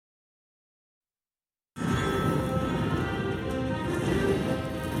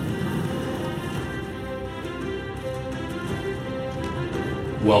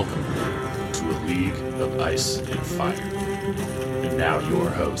Welcome to a League of Ice and Fire. And now your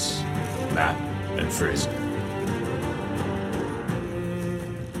hosts, Matt and Fraser.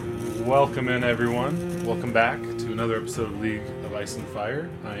 Welcome in, everyone. Welcome back to another episode of League of Ice and Fire.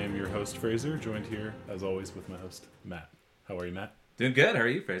 I am your host, Fraser, joined here, as always, with my host, Matt. How are you, Matt? Doing good. How are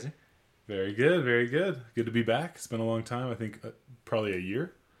you, Fraser? Very good, very good. Good to be back. It's been a long time. I think probably a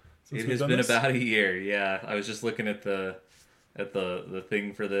year since It we've has done been this. about a year. Yeah, I was just looking at the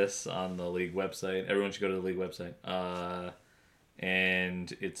thing for this on the league website. Everyone should go to the league website.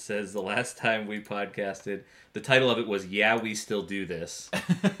 And it says the last time we podcasted, the title of it was "Yeah, We Still Do This."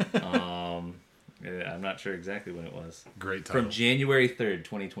 I'm not sure exactly when it was. Great title. From January 3rd,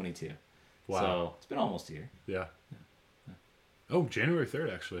 2022. Wow. So it's been almost a year. Yeah. Oh, January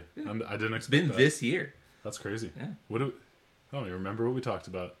 3rd, actually. Yeah. I didn't It's expect been that. this year. That's crazy. Yeah. I don't even remember what we talked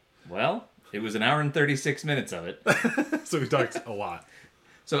about. Well, it was an hour and 36 minutes of it. So we talked a lot.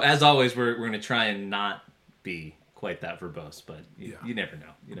 So as always, we're going to try and not be quite that verbose, but you never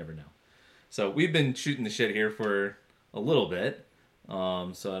know. You never know. So we've been shooting the shit here for a little bit.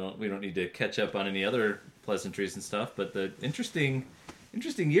 So we don't need to catch up on any other pleasantries and stuff. But the interesting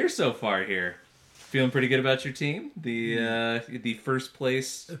year so far here. Feeling pretty good about your team. The first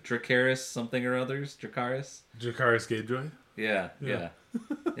place Dracarys something or others. Dracarys Gabejoy? Yeah.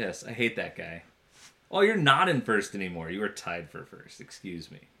 Yes, I hate that guy. Oh, you're not in first anymore. You are tied for first.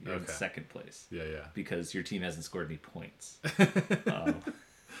 Excuse me. You're in second place. Yeah. Because your team hasn't scored any points.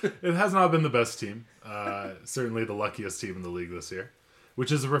 It has not been the best team. Certainly the luckiest team in the league this year,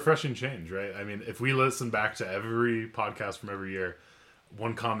 which is a refreshing change, right? I mean, if we listen back to every podcast from every year,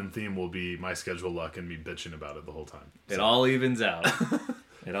 one common theme will be my schedule luck and me bitching about it the whole time. It all evens out.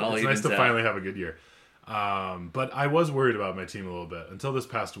 It's nice to finally have a good year. But I was worried about my team a little bit until this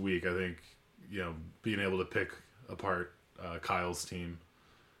past week. I think, being able to pick apart Kyle's team,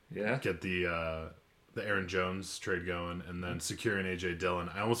 get the Aaron Jones trade going, and then securing AJ Dillon.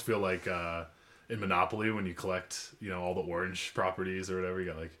 I almost feel like in Monopoly when you collect, all the orange properties or whatever, you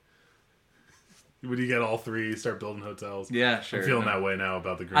got like. When you get all three, you start building hotels. Yeah, sure. I'm feeling that way now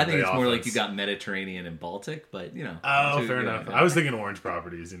about the Green Bay I think it's more offense. like you got Mediterranean and Baltic, but Oh, fair enough. I was thinking orange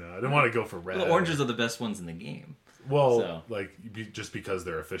properties. I didn't want to go for red. Well, oranges are the best ones in the game. Well, just because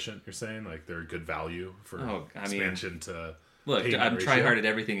they're efficient, you're saying they're good value for expansion to. Look, I'm ratio. trying hard at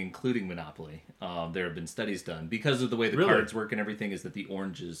everything, including Monopoly. There have been studies done because of the way the cards work and everything. Is that the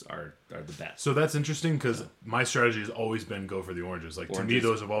oranges are the best? So that's interesting because my strategy has always been go for the oranges. To me,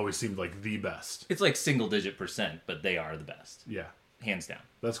 those have always seemed like the best. It's like single-digit %, but they are the best. Yeah, hands down.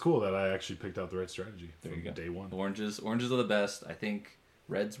 That's cool that I actually picked out the right strategy. There you go. Day one. Oranges are the best. I think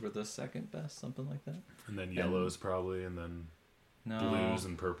reds were the second best, something like that. And then yellows probably, and then blues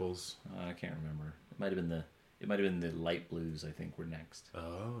and purples. I can't remember. It might have been the light blues, I think, were next.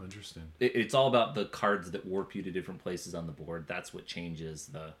 Oh, interesting. It's all about the cards that warp you to different places on the board. That's what changes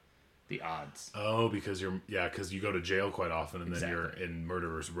the odds. Oh, because you go to jail quite often, and then you're in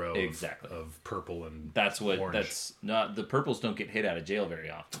murderer's row of purple and orange. The purples don't get hit out of jail very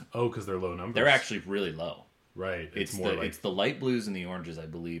often. Oh, because they're low numbers. They're actually really low. Right. It's the light blues and the oranges, I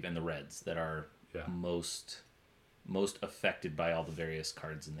believe, and the reds that are most affected by all the various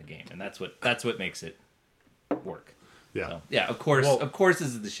cards in the game, and that's what makes it work. Yeah. So, of course this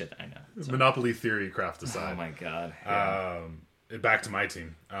is the shit I know. So. Monopoly theory craft aside. Oh my god. Back to my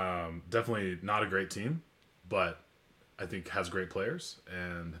team. Definitely not a great team, but I think has great players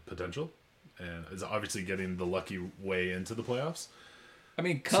and potential, and is obviously getting the lucky way into the playoffs. I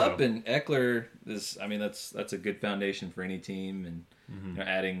mean, Cup and Eckler that's a good foundation for any team, and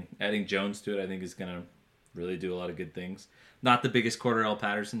adding Jones to it, I think is going to really do a lot of good things. Not the biggest Cordell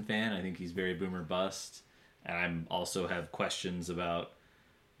Patterson fan. I think he's very boomer bust. And I'm also have questions about,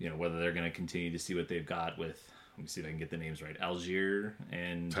 whether they're going to continue to see what they've got with. Let me see if I can get the names right. Algier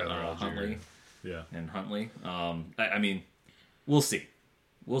and Huntley. Yeah. And Huntley. I mean, we'll see.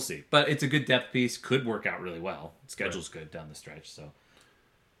 But it's a good depth piece. Could work out really well. Schedule's good down the stretch. So,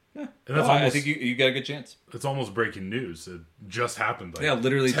 yeah. And I think you got a good chance. It's almost breaking news. It just happened.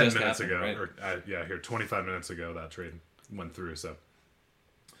 Literally 10 just minutes happened, ago. Right? Here 25 minutes ago that trade went through. So.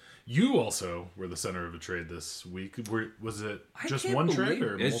 You also were the center of a trade this week. Was it just one trade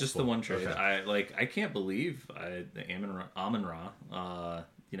or multiple? It's just the one trade. Okay. I can't believe Amon-Ra.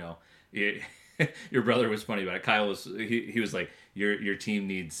 Your brother was funny about it. Kyle was he was like your team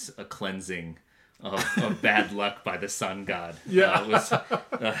needs a cleansing of bad luck by the sun god. Yeah.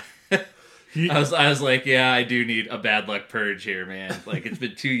 I was like, yeah, I do need a bad luck purge here, man. Like it's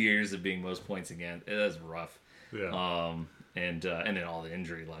been 2 years of being most points again. It was rough. Yeah. And then all the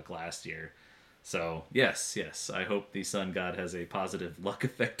injury luck last year. So, yes, I hope the sun god has a positive luck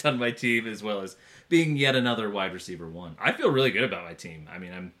effect on my team, as well as being yet another wide receiver 1. I feel really good about my team. I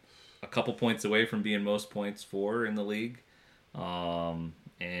mean, I'm a couple points away from being most points for in the league.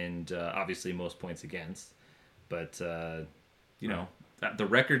 And obviously most points against. But, you know, the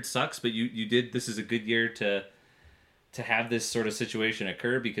record sucks, but you did, this is a good year to have this sort of situation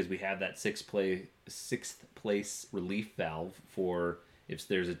occur, because we have that sixth place relief valve for if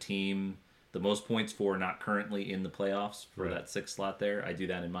there's a team the most points for not currently in the playoffs for that 6th slot there. I do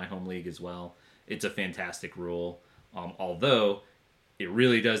that in my home league as well. It's a fantastic rule. Although it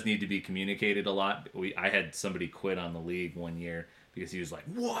really does need to be communicated a lot. I had somebody quit on the league one year because he was like,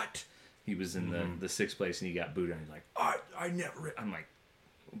 what? He was in the 6th place and he got booted. And he's like, I never... I'm like,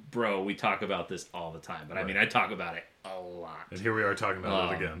 bro, we talk about this all the time. But I mean, I talk about it a lot. And here we are talking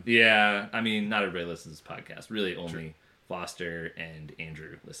about it again. Yeah. I mean, not everybody listens to this podcast. Really only Foster and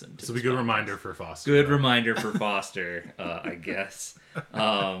Andrew listen to So this a good podcast. reminder for Foster. Good reminder for Foster, I guess.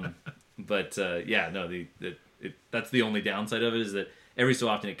 But that's the only downside of it, is that every so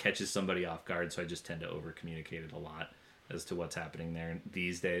often it catches somebody off guard, so I just tend to over-communicate it a lot as to what's happening there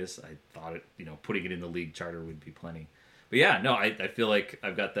these days. I thought putting it in the league charter would be plenty. But yeah, no, I feel like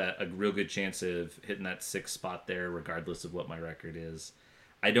I've got a real good chance of hitting that 6th spot there, regardless of what my record is.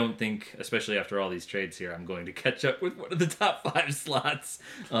 I don't think, especially after all these trades here, I'm going to catch up with one of the top 5 slots.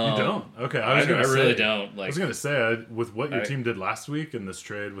 You don't? Okay, I really don't. I was going to say, with what your team did last week in this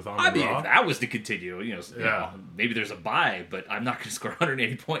trade with Amon-Ra. I mean, if that was to continue, maybe there's a bye, but I'm not going to score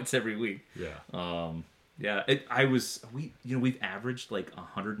 180 points every week. Yeah. We've averaged like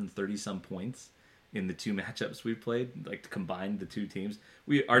 130 some points in the 2 matchups we've played, like to combine the 2 teams.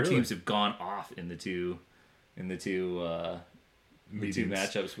 Our teams have gone off in the two matchups we've had.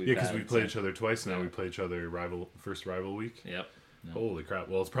 Yeah, because we played each other twice now. We play each other first rival week. Yep. No. Holy crap.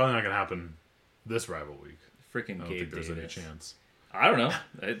 Well, it's probably not going to happen this rival week. Freaking I don't think there's any chance. I don't know.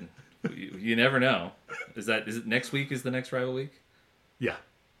 You never know. Is it next week is the next rival week? Yeah.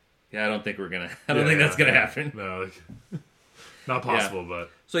 Yeah, I don't think that's gonna happen. No, not possible, but...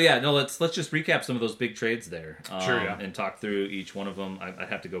 So yeah, no, let's just recap some of those big trades there. Sure, yeah. And talk through each one of them. I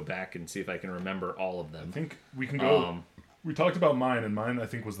have to go back and see if I can remember all of them. I think we can go... we talked about mine, and mine I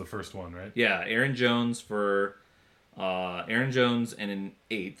think was the first one, right? Yeah, Aaron Jones and an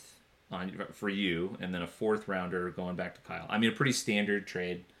 8th for you, and then a 4th rounder going back to Kyle. I mean, a pretty standard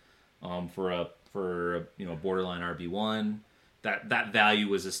trade for a borderline RB1. That value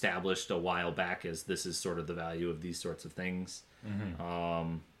was established a while back as this is sort of the value of these sorts of things.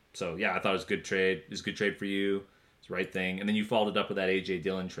 Mm-hmm. So yeah, I thought it was a good trade. It was a good trade for you. It's the right thing. And then you followed it up with that AJ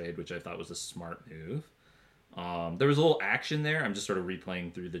Dillon trade, which I thought was a smart move. There was a little action there. I'm just sort of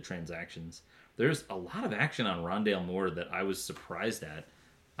replaying through the transactions. There's a lot of action on Rondale Moore that I was surprised at.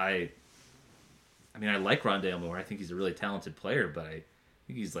 I like Rondale Moore. I think he's a really talented player, but I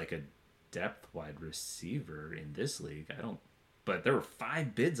think he's like a depth wide receiver in this league. But there were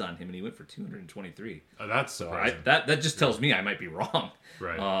 5 bids on him, and he went for 223. That's surprising. That just tells me I might be wrong.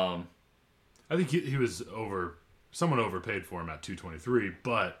 Right. I think he was someone overpaid for him at 223,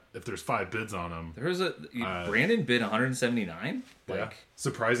 but if there's 5 bids on him... Brandon bid 179?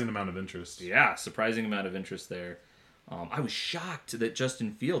 Surprising amount of interest. Yeah, surprising amount of interest there. I was shocked that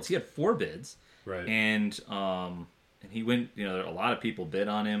Justin Fields, he had 4 bids. Right. And he went, a lot of people bid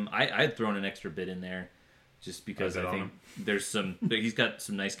on him. I had thrown an extra bid in there just because I think he's got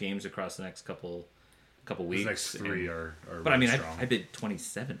some nice games across the next couple weeks. His next 3 are but really strong. I bid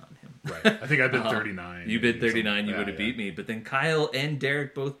 27 on him. Right. I think I bid 39. You bid 39, you would have beat me. But then Kyle and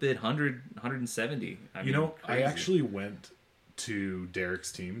Derek both bid 100, 170. I actually went to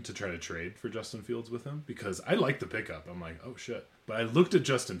Derek's team to try to trade for Justin Fields with him because I liked the pickup. I'm like, oh shit. But I looked at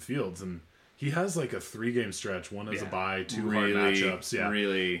Justin Fields and he has like a 3-game stretch. One is a bye, 2 hard matchups. Yeah.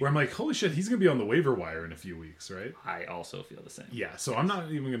 Really. Where I'm like, holy shit, he's going to be on the waiver wire in a few weeks, right? I also feel the same. Yeah, so I'm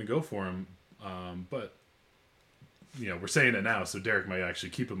not even going to go for him. But, we're saying it now, so Derek might actually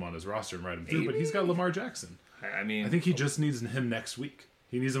keep him on his roster and ride him through. But he's got Lamar Jackson. I think he just needs him next week.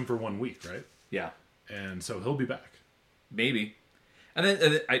 He needs him for 1 week, right? Yeah. And so he'll be back. Maybe. And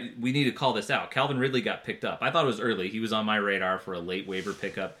then we need to call this out. Calvin Ridley got picked up. I thought it was early. He was on my radar for a late waiver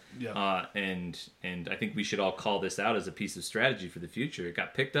pickup. Yeah. And I think we should all call this out as a piece of strategy for the future. It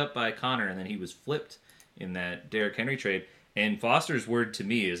got picked up by Connor, and then he was flipped in that Derrick Henry trade. And Foster's word to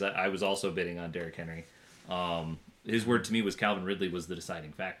me is that I was also bidding on Derrick Henry. His word to me was Calvin Ridley was the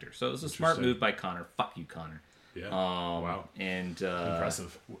deciding factor. So it was a smart move by Connor. Fuck you, Connor. Yeah. Wow. And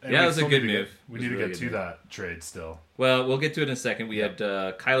impressive. And it was a good move. We need to get to that trade still. Well, we'll get to it in a second. We had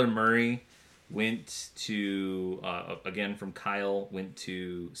Kyler Murray went to again from Kyle went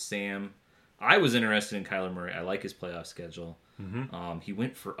to Sam. I was interested in Kyler Murray. I like his playoff schedule. He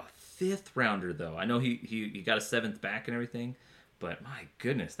went for a 5th rounder, though. I know he got a 7th back and everything, but my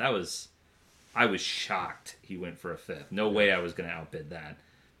goodness, I was shocked he went for a 5th. No way I was going to outbid that.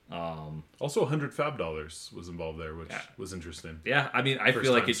 Also, $100 was involved there, which was interesting. Yeah, I mean, I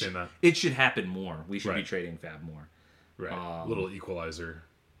feel like it should happen more. We should be trading Fab more. Right, little equalizer.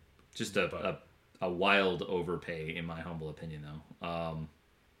 Just a wild overpay, in my humble opinion, though.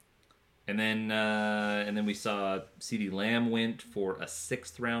 And then we saw CeeDee Lamb went for a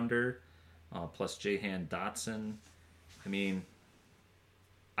 6th rounder, plus Jahan Dotson. I mean,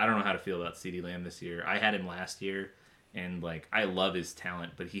 I don't know how to feel about CeeDee Lamb this year. I had him last year, and I love his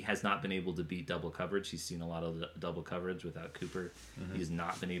talent, but he has not been able to beat double coverage. He's seen a lot of double coverage without Cooper. He has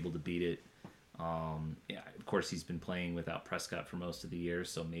not been able to beat it. Of course, he's been playing without Prescott for most of the year,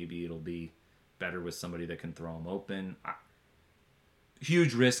 so maybe it'll be better with somebody that can throw him open.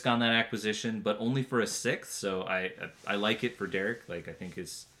 Huge risk on that acquisition, but only for a 6th, so I like it for Derek. I think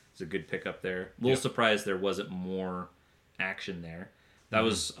it's a good pickup there. A little surprised there wasn't more action there. That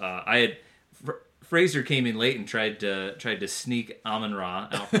was Fraser came in late and tried to sneak Amon-Ra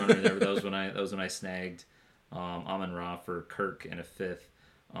out from under there. That was when I snagged Amon-Ra for Kirk and a 5th.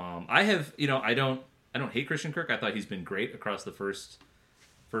 I don't hate Christian Kirk. I thought he's been great across the first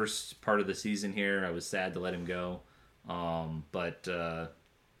part of the season here. I was sad to let him go. But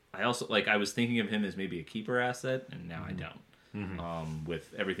I also I was thinking of him as maybe a keeper asset, and now I don't.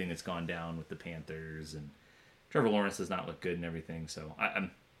 With everything that's gone down with the Panthers, and Trevor Lawrence does not look good and everything, so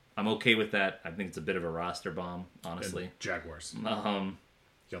I'm okay with that. I think it's a bit of a roster bomb, honestly. And Jaguars. What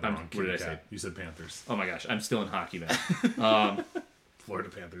did I say? You said Panthers. Oh my gosh, I'm still in hockey, man. Florida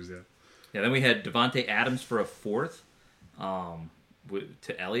Panthers, yeah. Yeah, then we had Devontae Adams for a 4th,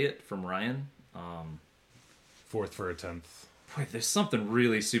 to Elliott from Ryan. 4th for a 10th. Boy, there's something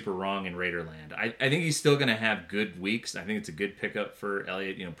really super wrong in Raiderland. I think he's still going to have good weeks. I think it's a good pickup for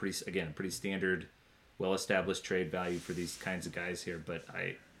Elliott. Pretty standard, well-established trade value for these kinds of guys here. But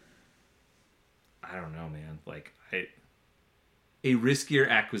I don't know, man. A riskier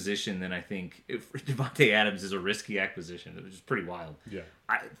acquisition than I think Devontae Adams is a risky acquisition. It was just pretty wild. Yeah,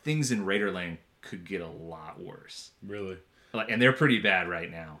 things in Raiderland could get a lot worse. Really. And they're pretty bad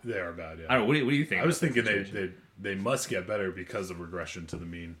right now. They are bad, yeah. I don't know. What do you think? I was thinking they must get better because of regression to the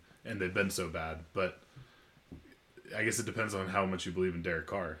mean, and they've been so bad. But I guess it depends on how much you believe in Derek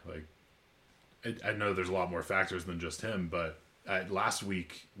Carr. I know there's a lot more factors than just him, but last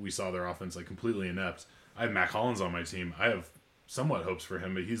week we saw their offense completely inept. I have Mac Hollins on my team. I have somewhat hopes for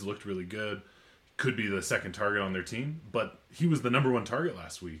him, but he's looked really good. Could be the second target on their team, but he was the number 1 target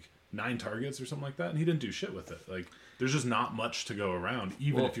last week. 9 targets or something like that, and he didn't do shit with it. There's just not much to go around,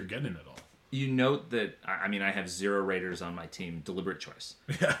 even if you're getting it all. You note that, I have 0 Raiders on my team, deliberate choice.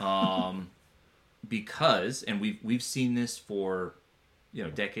 Yeah. Because, and we've seen this for,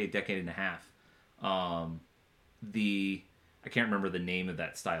 decade and a half. I can't remember the name of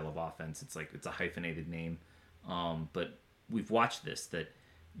that style of offense. It's a hyphenated name. But we've watched this, that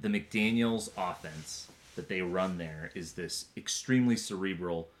the McDaniels offense that they run there is this extremely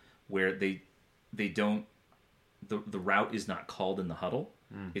cerebral, where they don't, the route is not called in the huddle.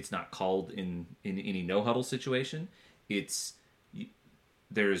 It's not called in any no huddle situation. There's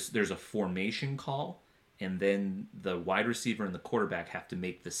a formation call, and then the wide receiver and the quarterback have to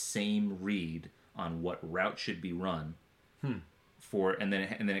make the same read on what route should be run and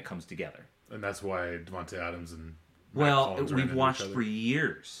then it comes together. And that's why Devontae Adams and we've watched for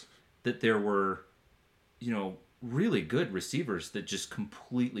years that there were really good receivers that just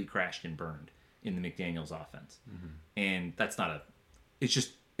completely crashed and burned in the McDaniels offense. And that's it's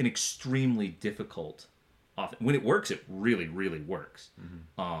just an extremely difficult offense. When it works, it really, really works.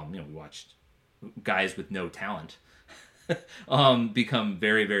 We watched guys with no talent become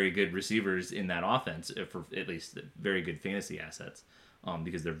very, very good receivers in that offense, for at least very good fantasy assets,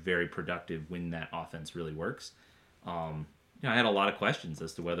 because they're very productive when that offense really works. I had a lot of questions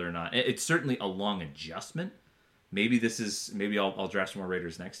as to whether or not it's certainly a long adjustment. Maybe I'll draft some more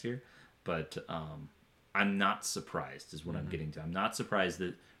Raiders next year, but I'm not surprised is what I'm getting to. I'm not surprised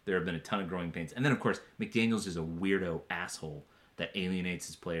that there have been a ton of growing pains. And then, of course, McDaniels is a weirdo asshole that alienates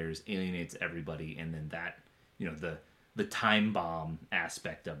his players, alienates everybody, and then that, the time bomb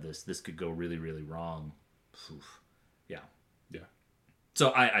aspect of this could go really, really wrong. Oof. Yeah.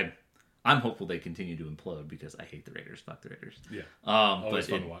 So I'm hopeful they continue to implode because I hate the Raiders. Fuck the Raiders. Yeah. Always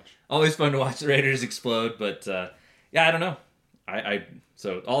fun to watch. Always fun to watch the Raiders explode, but I don't know.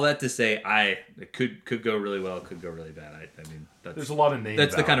 So all that to say, it could go really well, could go really bad. There's a lot of names.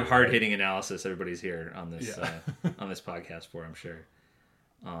 That's the kind of hard hitting analysis everybody's here on this on this podcast for, I'm sure.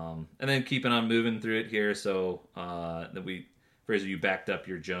 And then keeping on moving through it here. So Fraser, you backed up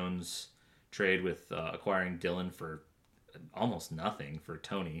your Jones trade with acquiring Dylan for almost nothing for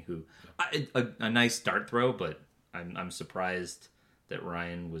Tony, who a nice dart throw, but I'm surprised that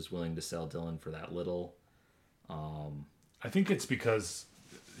Ryan was willing to sell Dylan for that little. I think it's because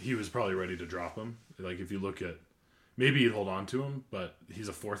he was probably ready to drop him. Like if you look at, maybe he'd hold on to him, but he's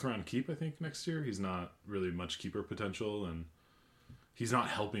a 4th round keep. I think next year he's not really much keeper potential, and he's not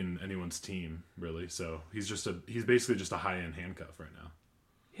helping anyone's team really. So he's basically just a high end handcuff right now.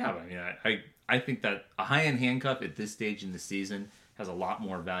 Yeah, but I mean, I think that a high end handcuff at this stage in the season has a lot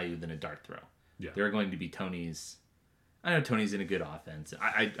more value than a dart throw. Yeah, there are going to be Tony's. I know Tony's in a good offense.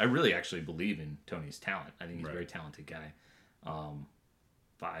 I really actually believe in Tony's talent. I think he's a very talented guy.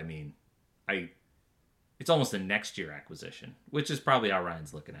 But I mean, it's almost a next year acquisition, which is probably how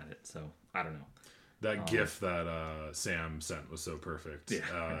Ryan's looking at it. So I don't know. That GIF that Sam sent was so perfect.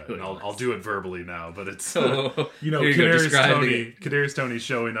 Yeah, really and I'll do it verbally now, but it's Kadarius Toney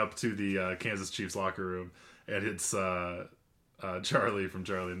showing up to the Kansas Chiefs locker room, and it's Charlie from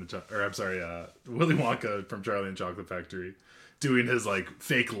Charlie and the Willy Wonka from Charlie and the Chocolate Factory doing his like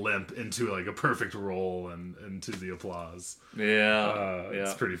fake limp into like a perfect roll and into the applause.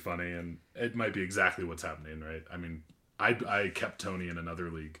 It's pretty funny, and it might be exactly what's happening, right? I mean, I kept Tony in another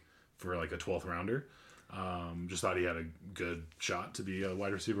league for like a 12th rounder. Just thought he had a good shot to be a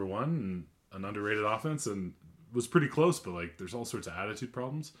wide receiver 1 and an underrated offense, and was pretty close, but like there's all sorts of attitude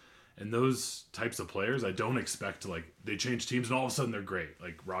problems. And those types of players, I don't expect to like, they change teams and all of a sudden they're great.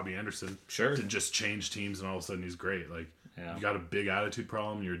 Like Robbie Anderson didn't just change teams and all of a sudden he's great. Like you got a big attitude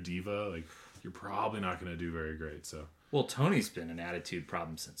problem, you're a diva, like you're probably not going to do very great. So, well, Tony's been an attitude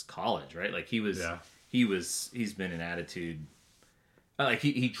problem since college, right? Like he's been an attitude. Like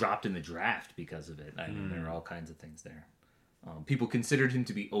he dropped in the draft because of it. I mean, there are all kinds of things there. People considered him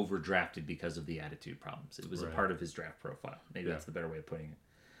to be overdrafted because of the attitude problems. It was a part of his draft profile. Maybe that's the better way of putting it.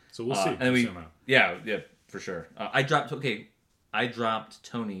 So we'll see. And yeah, for sure. I dropped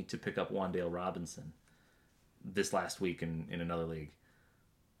Tony to pick up Wan'Dale Robinson this last week in another league.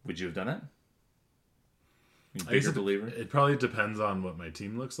 Would you have done it? Bigger believer? It probably depends on what my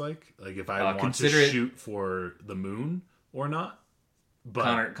team looks like. Like if I want to shoot for the moon or not.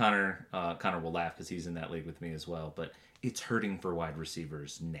 But Connor will laugh because he's in that league with me as well. But it's hurting for wide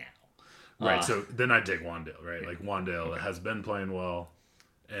receivers now. Right. So then I'd take Wan'Dale, right? Like Wan'Dale has been playing well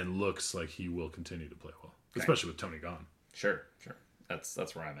and looks like he will continue to play well, especially with Tony gone. Sure.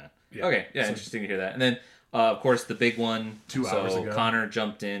 That's where I'm at. Yeah. Okay. Yeah. So, interesting to hear that. And then, of course, the big one. 2 hours ago. Connor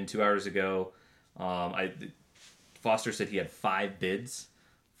jumped in 2 hours ago. Foster said he had 5 bids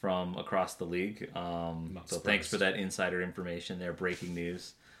from across the league. So thanks for that insider information there. Breaking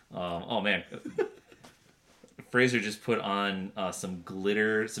news. Oh man. Fraser just put on some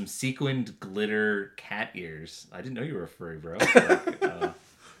sequined glitter cat ears. I didn't know you were a furry, bro.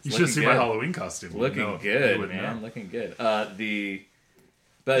 You should see my Halloween costume. Looking good, man. Looking good.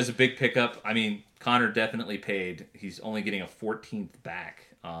 That is a big pickup. I mean, Connor definitely paid. He's only getting a 14th back.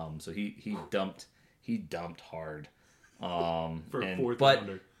 So he dumped hard. For a 4th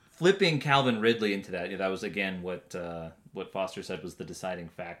rounder. Flipping Calvin Ridley into that was again what Foster said was the deciding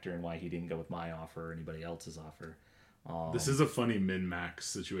factor in why he didn't go with my offer or anybody else's offer. This is a funny min-max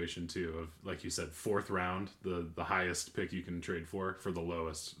situation too. Of like you said, 4th round, the highest pick you can trade for the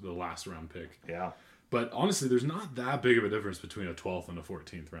last round pick. Yeah. But honestly, there's not that big of a difference between a 12th and a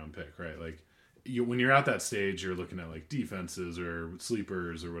 14th round pick, right? Like when you're at that stage, you're looking at like defenses or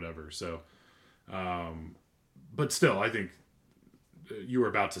sleepers or whatever. So, but still, I think you were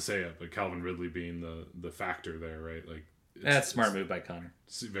about to say it, but Calvin Ridley being the factor there, right? Like that's a smart move by Connor.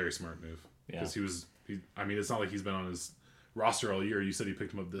 It's a very smart move because it's not like he's been on his roster all year. You said he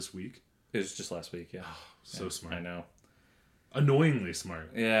picked him up this week. It was just last week, yeah. So smart. I know. Annoyingly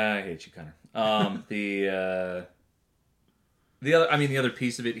smart. Yeah, I hate you, Connor. The other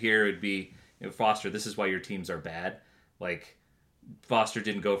piece of it here would be, Foster, this is why your teams are bad. Like, Foster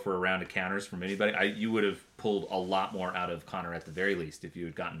didn't go for a round of counters from anybody. You would have pulled a lot more out of Connor at the very least if you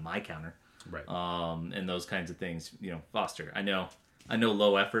had gotten my counter. Right. And those kinds of things. Foster, I know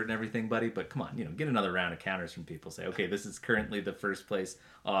low effort and everything, buddy, but come on, get another round of counters from people. Say, okay, this is currently the first place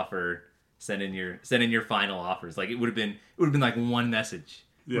offer. Send in your final offers. Like it would have been like one message.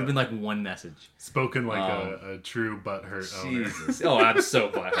 It would have been like one message. Spoken like a true butthurt owner. Jesus. Oh, I'm so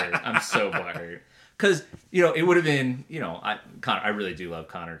butthurt. Because, it would have been, Connor, I really do love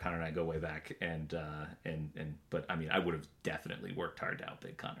Connor. Connor and I go way back. But I mean, I would have definitely worked hard to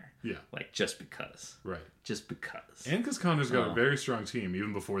outbid Connor. Yeah. Like, just because. Right. Just because. And because Connor's got a very strong team,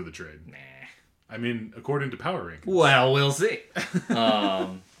 even before the trade. Nah. I mean, according to power rankings. Well, we'll see.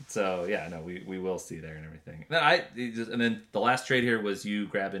 So yeah, no, we will see there and everything. And then the last trade here was you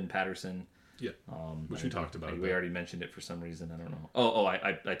grabbing Patterson. Yeah, which we talked about. We already mentioned it for some reason. I don't know.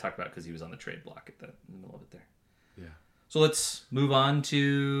 I talked about it because he was on the trade block in the middle of it there. Yeah. So let's move on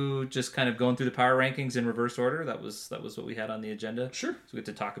to just kind of going through the power rankings in reverse order. That was what we had on the agenda. Sure. So we get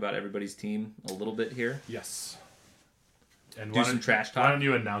to talk about everybody's team a little bit here. Yes. And do some trash talk. Why don't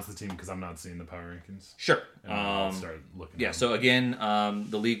you announce the team, because I'm not seeing the power rankings. Sure. And I'll start looking. Yeah. So again,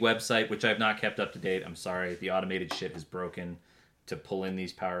 the league website, which I've not kept up to date. I'm sorry, the automated shit has broken to pull in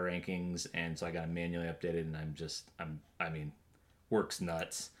these power rankings, and so I got to manually update it, and I mean, work's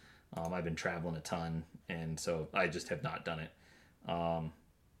nuts. I've been traveling a ton, and so I just have not done it.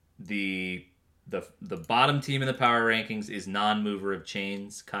 The bottom team in the power rankings is non-mover of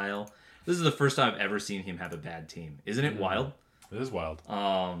chains, Kyle. This is the first time I've ever seen him have a bad team. Isn't it wild? It is wild.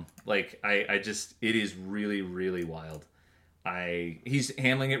 I just, it is really, really wild. He's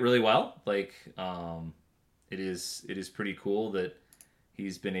handling it really well. Like, it is pretty cool that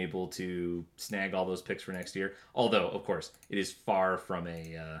he's been able to snag all those picks for next year. Although, of course, it is far from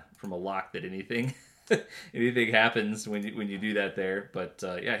a lock that anything happens when you do that there. But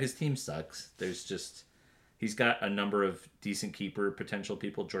yeah, his team sucks. He's got a number of decent keeper potential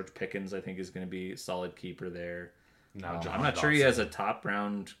people. George Pickens, I think, is going to be a solid keeper there. I'm not sure he has a top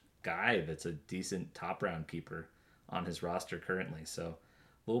round guy that's a decent top round keeper on his roster currently. So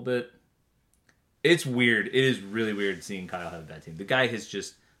a little bit. It's weird. It is really weird seeing Kyle have a bad team. The guy has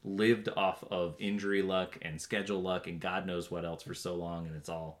just lived off of injury luck and schedule luck and God knows what else for so long, and it's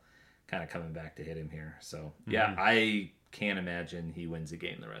all kind of coming back to hit him here. So yeah, I can't imagine he wins a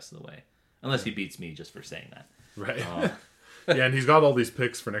game the rest of the way. Unless he beats me just for saying that. Right. Yeah, and he's got all these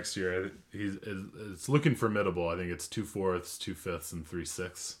picks for next year. It's looking formidable. I think it's 2 4ths, 2 5ths, and 3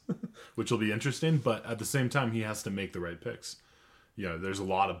 6ths, which will be interesting. But at the same time, he has to make the right picks. Yeah, there's a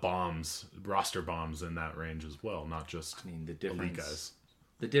lot of roster bombs in that range as well, not just elite guys.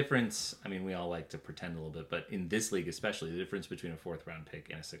 The difference, I mean, we all like to pretend a little bit, but in this league especially, the difference between a 4th round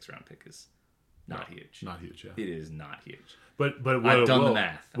pick and a 6th round pick is not huge. Not huge, yeah. It is not huge. But I've done the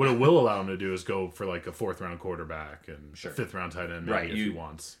math. What it will allow him to do is go for like a 4th round quarterback and a 5th round tight end, maybe, if he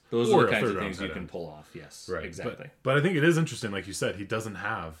wants. Those are the kinds of things you can pull off. Yes, right, exactly. But I think it is interesting, like you said, he doesn't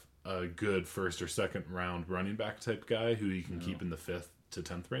have a good 1st or 2nd round running back type guy who he can keep in the 5th to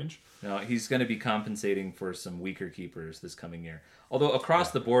 10th range. No, he's going to be compensating for some weaker keepers this coming year. Although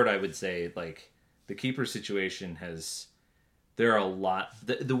across the board, I would say like the keeper situation has. There are a lot.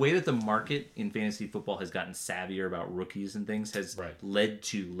 The way that the market in fantasy football has gotten savvier about rookies and things has led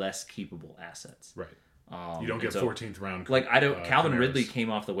to less keepable assets. Right. You don't get 14th round. Like Calvin Ridley came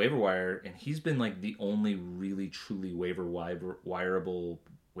off the waiver wire, and he's been like the only really truly wireable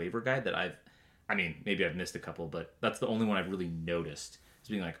waiver guy that I've. I mean, maybe I've missed a couple, but that's the only one I've really noticed. Is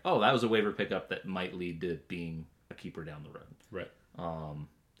being like, oh, that was a waiver pickup that might lead to being a keeper down the road. Right.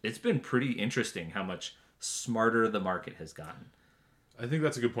 It's been pretty interesting how much smarter the market has gotten. I think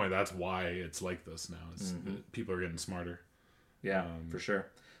that's a good point. That's why it's like this now. People are getting smarter. Yeah, for sure.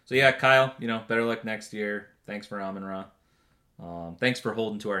 So yeah, Kyle, better luck next year. Thanks for Amun-Ra. Thanks for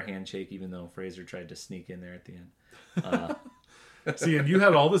holding to our handshake, even though Fraser tried to sneak in there at the end. See, and you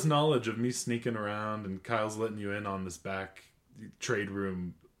had all this knowledge of me sneaking around, and Kyle's letting you in on this back trade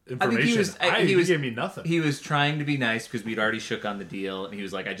room information. He gave me nothing. He was trying to be nice because we'd already shook on the deal, and he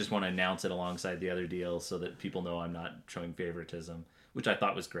was like, I just want to announce it alongside the other deal so that people know I'm not showing favoritism, which I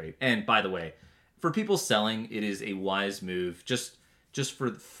thought was great. And by the way, for people selling, it is a wise move just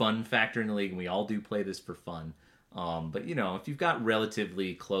for the fun factor in the league, and we all do play this for fun. But if you've got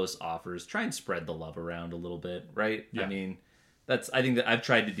relatively close offers, try and spread the love around a little bit, right? Yeah. I mean, I think that I've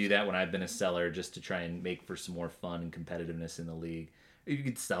tried to do that when I've been a seller, just to try and make for some more fun and competitiveness in the league. You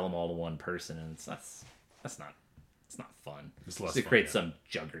could sell them all to one person, and it's not fun. It's less to fun, create some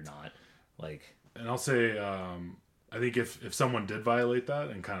juggernaut, like. And I'll say, I think if someone did violate that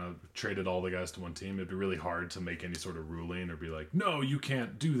and kind of traded all the guys to one team, it'd be really hard to make any sort of ruling or be like, no, you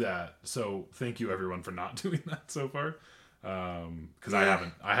can't do that. So thank you everyone for not doing that so far, because I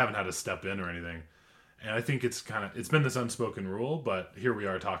haven't had to step in or anything. And I think it's been this unspoken rule, but here we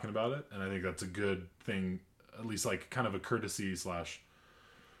are talking about it, and I think that's a good thing, at least like kind of a courtesy /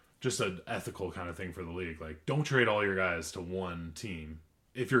 just an ethical kind of thing for the league. Like, don't trade all your guys to one team.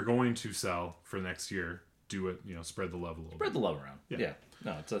 If you're going to sell for next year, do it. Spread the love a little bit. Spread the love around. Yeah.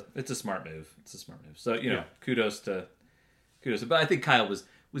 No, it's a smart move. So kudos to. But I think Kyle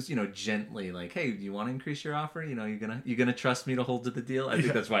was gently like, hey, do you want to increase your offer? You're gonna trust me to hold to the deal. I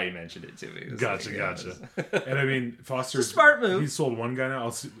think that's why he mentioned it to me. Gotcha. And I mean, Foster's a smart move. He's sold one guy now.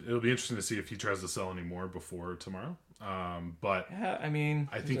 It'll be interesting to see if he tries to sell any more before tomorrow. But yeah, I mean,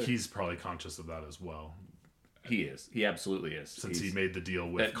 I think he's probably conscious of that as well. He is. He absolutely is. Since he made the deal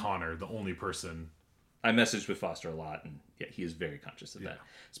with Connor, the only person. I messaged with Foster a lot, and yeah, he is very conscious of that.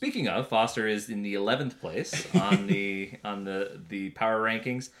 Speaking of, Foster is in the 11th place on the power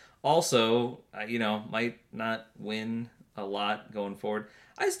rankings. Also, might not win a lot going forward.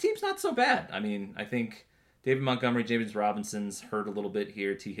 His team's not so bad. I mean, I think David Montgomery, James Robinson's hurt a little bit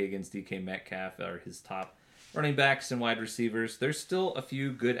here. T. Higgins, DK Metcalf are his top running backs and wide receivers. There's still a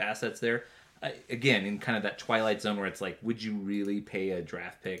few good assets there. Again, in kind of that twilight zone where it's like, would you really pay a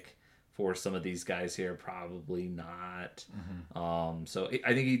draft pick for some of these guys here? Probably not. So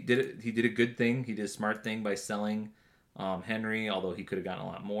I think he did a good thing. He did a smart thing by selling Henry, although he could have gotten a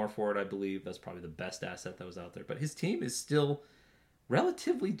lot more for it, I believe. That's probably the best asset that was out there. But his team is still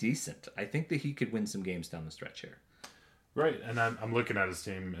relatively decent. I think that he could win some games down the stretch here. Right, and I'm looking at his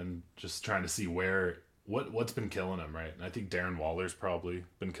team and just trying to see what's been killing him, right? And I think Darren Waller's probably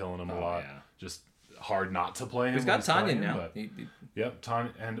been killing him a lot. Yeah. Just hard not to play him. He's got Tanya now. Yep,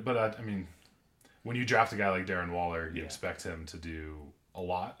 Tanya. But I mean, when you draft a guy like Darren Waller, you expect him to do a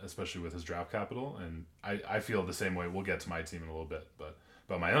lot, especially with his draft capital. And I feel the same way. We'll get to my team in a little bit, but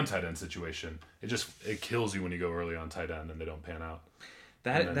my own tight end situation, it kills you when you go early on tight end and they don't pan out.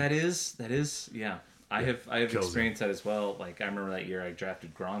 That is yeah. I have experienced that as well. Like I remember that year I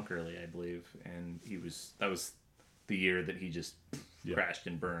drafted Gronk early, I believe, and that was the year that he just crashed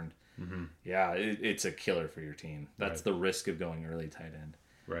and burned. Mm-hmm. Yeah, it's a killer for your team. That's the risk of going early tight end.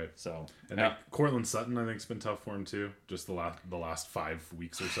 Right. So, and Cortland Sutton, I think, has been tough for him too. Just the last 5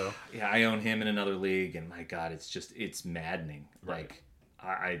 weeks or so. Yeah, I own him in another league, and my God, it's maddening. Right.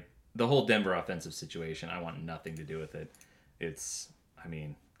 Like the whole Denver offensive situation, I want nothing to do with it.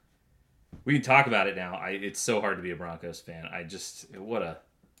 We can talk about it now. It's so hard to be a Broncos fan.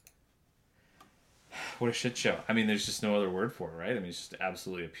 What a shit show. I mean, there's just no other word for it, right? I mean, it's just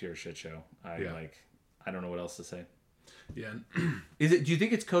absolutely a pure shit show. I don't know what else to say. Yeah. Do you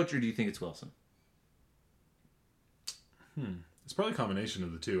think it's coach or do you think it's Wilson? It's probably a combination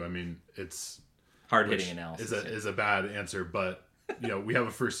of the two. I mean, it's hard-hitting analysis. Is a bad answer, but we have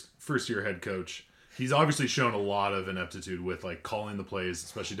a first year head coach. He's obviously shown a lot of ineptitude with like calling the plays,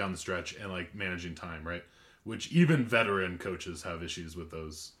 especially down the stretch, and like managing time, right? Which even veteran coaches have issues with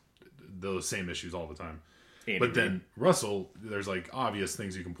those same issues all the time. But then Russell, there's like obvious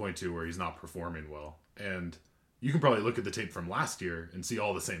things you can point to where he's not performing well. And you can probably look at the tape from last year and see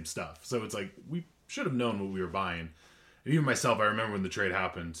all the same stuff. So it's like, we should have known what we were buying. And even myself, I remember when the trade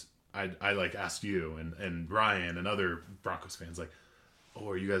happened, I like asked you and Ryan and other Broncos fans, like, oh,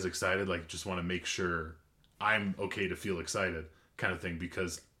 are you guys excited? Like, just want to make sure I'm okay to feel excited kind of thing.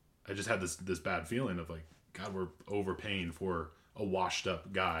 Because I just had this bad feeling of like, God, we're overpaying for a washed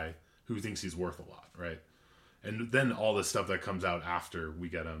up guy who thinks he's worth a lot, right? And then all this stuff that comes out after we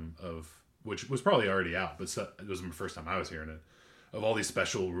get him which was probably already out, but it was the first time I was hearing it, of all these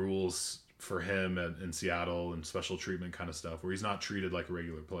special rules for him in Seattle and special treatment kind of stuff, where he's not treated like a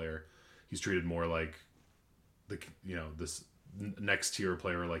regular player. He's treated more like this next tier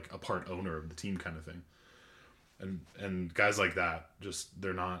player, like a part owner of the team kind of thing. And guys like that, just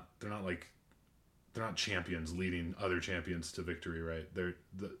they're not champions leading other champions to victory, right?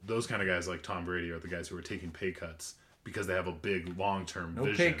 Those kind of guys like Tom Brady are the guys who are taking pay cuts because they have a big long-term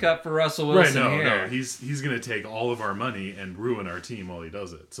vision. No pay cut for Russell Wilson. Right, no. He's going to take all of our money and ruin our team while he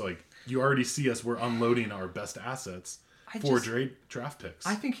does it. So like, you already see us, we're unloading our best assets for draft picks.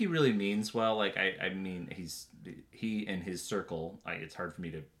 I think he really means well. Like, I mean, he and his circle, it's hard for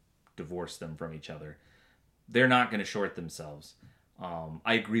me to divorce them from each other. They're not going to short themselves.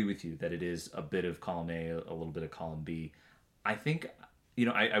 I agree with you that it is a bit of column A, a little bit of column B. I think,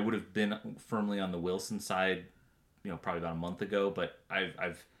 I would have been firmly on the Wilson side, probably about a month ago, but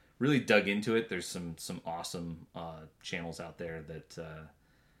I've really dug into it. There's some awesome channels out there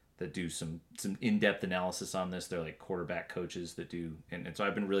that do some in-depth analysis on this. They're like quarterback coaches that do, and so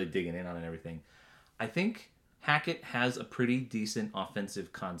I've been really digging in on it and everything. I think Hackett has a pretty decent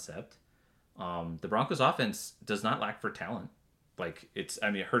offensive concept. The Broncos offense does not lack for talent. Like, it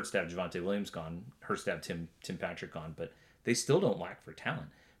hurts to have Javonte Williams gone, hurts to have Tim Patrick gone, but they still don't lack for talent.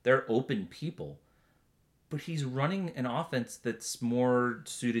 They're open people. But he's running an offense that's more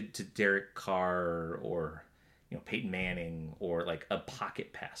suited to Derek Carr or, Peyton Manning or like a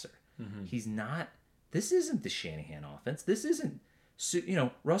pocket passer. Mm-hmm. He's not. This isn't the Shanahan offense. This isn't.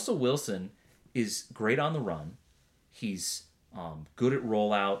 Russell Wilson is great on the run. He's good at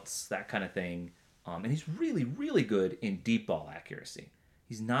rollouts, that kind of thing. And he's really, really good in deep ball accuracy.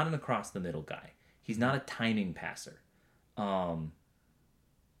 He's not an across-the-middle guy. He's not a timing passer. Some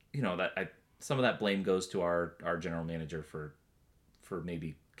of that blame goes to our general manager for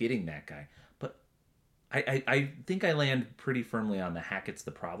maybe getting that guy. But I think I land pretty firmly on the Hackett's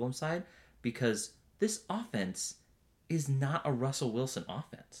the problem side, because this offense is not a Russell Wilson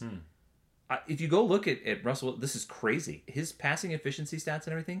offense. If you go look at Russell, this is crazy. His passing efficiency stats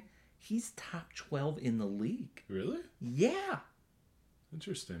and everything, he's top 12 in the league. Really? Yeah.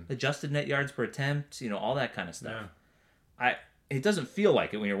 Interesting. Adjusted net yards per attempt, all that kind of stuff. Yeah. It doesn't feel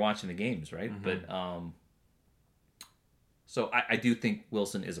like it when you're watching the games, right? Mm-hmm. But so I do think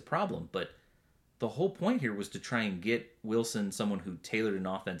Wilson is a problem, but the whole point here was to try and get Wilson someone who tailored an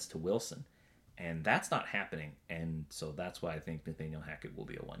offense to Wilson. And that's not happening. And so that's why I think Nathaniel Hackett will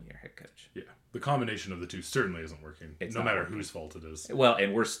be a one-year head coach. Yeah. The combination of the two certainly isn't working. No matter whose fault it is. Well,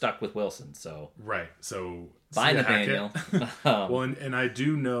 and we're stuck with Wilson, so. Right. So. Bye, Nathaniel. Well, and I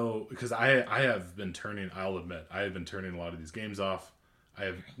do know, because I'll admit, I have been turning a lot of these games off. I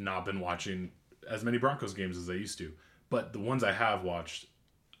have not been watching as many Broncos games as I used to. But the ones I have watched,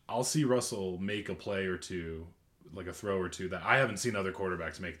 I'll see Russell make a play or two, like a throw or two, that I haven't seen other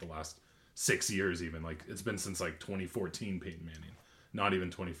quarterbacks make the last 6 years even. Like, it's been since 2014 Peyton Manning, not even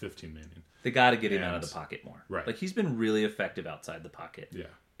 2015 Manning. They got to get him out of the pocket more. Right. Like, he's been really effective outside the pocket. Yeah.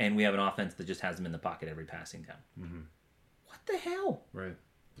 And we have an offense that just has him in the pocket every passing down. Mm-hmm. What the hell? Right.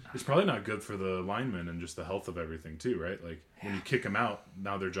 It's probably not good for the linemen and just the health of everything too, right? Like, when you kick them out,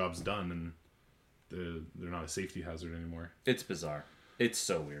 now their job's done and they're not a safety hazard anymore. It's bizarre. It's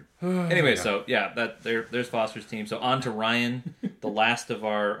so weird. Anyway, so there's Foster's team. So on to Ryan, the last of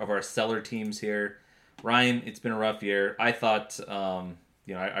our stellar teams here. Ryan, it's been a rough year. I thought,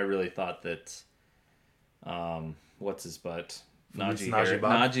 I really thought that, what's his butt?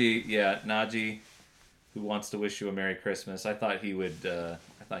 Najee, who wants to wish you a Merry Christmas. I thought he would. I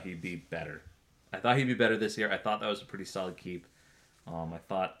thought he'd be better. I thought he'd be better this year. I thought that was a pretty solid keep. I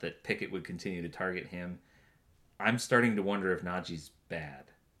thought that Pickett would continue to target him. I'm starting to wonder if Najee's bad.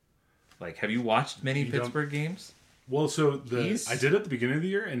 Like, have you watched many Pittsburgh games? Well, so I did at the beginning of the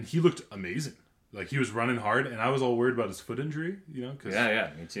year, and he looked amazing. Like, he was running hard, and I was all worried about his foot injury, Cause, yeah,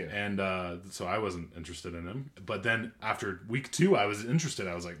 me too. And so I wasn't interested in him. But then after week 2, I was interested.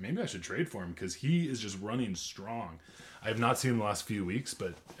 I was like, maybe I should trade for him because he is just running strong. I have not seen him the last few weeks,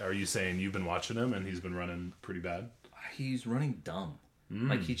 but are you saying you've been watching him and he's been running pretty bad? He's running dumb.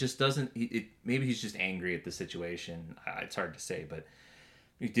 Like, he just doesn't... maybe he's just angry at the situation. It's hard to say, but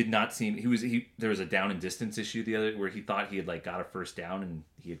he did not seem... There was a down and distance issue the other where he thought he had got a first down and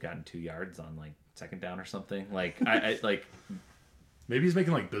he had gotten 2 yards on second down or something. Maybe he's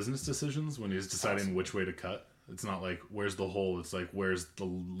making business decisions when he's deciding which way to cut. It's not where's the hole. It's where's the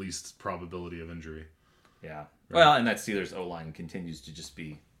least probability of injury. Yeah. Right. Well, and that Steelers O-line continues to just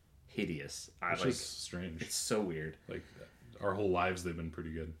be hideous. Which is strange. It's so weird. Our whole lives, they've been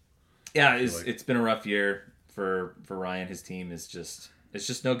pretty good. Yeah, it's been a rough year for Ryan. His team is just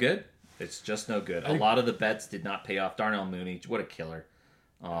no good. It's just no good. A lot of the bets did not pay off. Darnell Mooney, what a killer.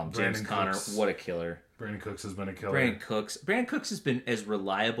 James Conner, what a killer. Brandon Cooks has been a killer. Brandon Cooks has been as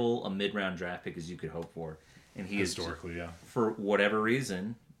reliable a mid-round draft pick as you could hope for. And he historically, is, for whatever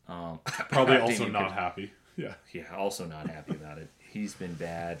reason, probably also not happy. Yeah. Yeah, also not happy about it. He's been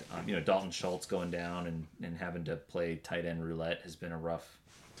bad. Dalton Schultz going down and having to play tight end roulette has been a rough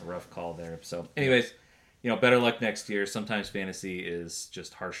call there. So, anyways, better luck next year. Sometimes fantasy is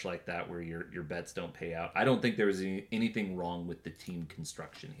just harsh like that, where your bets don't pay out. I don't think there was anything wrong with the team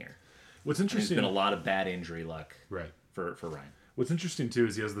construction here. What's interesting? There's been a lot of bad injury luck, right, for Ryan. What's interesting too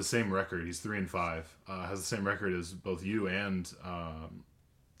is he has the same record. He's 3-5. Has the same record as both you and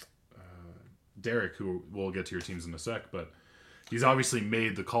Derek, who we'll get to your teams in a sec, but. He's obviously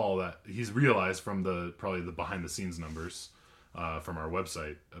made the call that he's realized from probably the behind the scenes numbers from our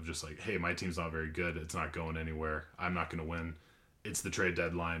website of just hey, my team's not very good. It's not going anywhere. I'm not going to win. It's the trade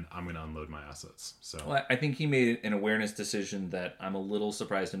deadline. I'm going to unload my assets. So I think he made an awareness decision that I'm a little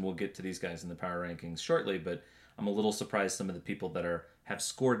surprised, and we'll get to these guys in the power rankings shortly, but I'm a little surprised some of the people that have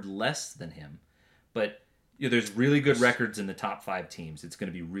scored less than him. But there's really good records in the top 5 teams. It's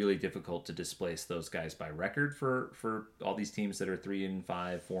going to be really difficult to displace those guys by record for all these teams that are 3-5,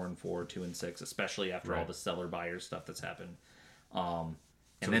 4-4, 2-6, especially after all the seller buyer stuff that's happened. And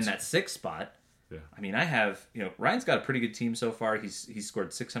then that 6th spot. Yeah. I mean, I have Ryan's got a pretty good team so far. He's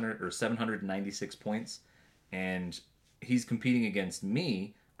scored 796 points, and he's competing against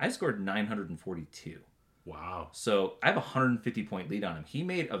me. I scored 942. Wow. So I have a 150 point lead on him. He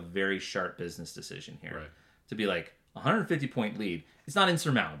made a very sharp business decision here. Right. To be 150-point lead. It's not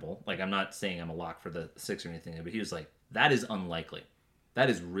insurmountable. Like, I'm not saying I'm a lock for the 6 or anything, but he was like, that is unlikely. That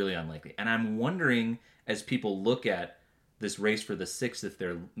is really unlikely. And I'm wondering, as people look at this race for the 6th, if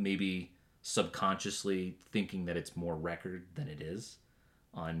they're maybe subconsciously thinking that it's more record than it is,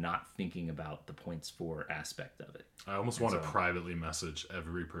 not thinking about the points for aspect of it. I almost want to privately message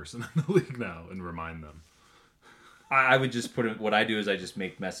every person in the league now and remind them. I would just put it, what I do is I just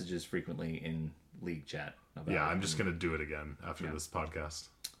make messages frequently in league chat. I'm just going to do it again after this podcast.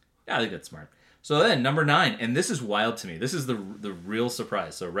 Yeah, I think that's smart. So then, number 9, and this is wild to me. This is the real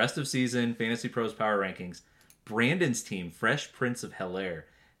surprise. So rest of season, Fantasy Pros Power Rankings, Brandon's team, Fresh Prince of Bel-Air,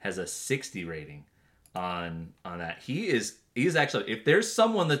 has a 60 rating on that. He is actually, if there's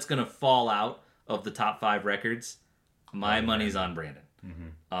someone that's going to fall out of the top 5 records, my money's on Brandon.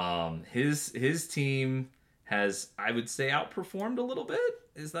 Mm-hmm. His team has, I would say, outperformed a little bit.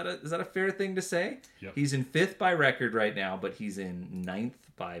 Is that a fair thing to say? Yep. He's in 5th by record right now, but he's in 9th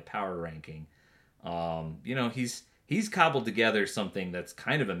by power ranking. He's cobbled together something that's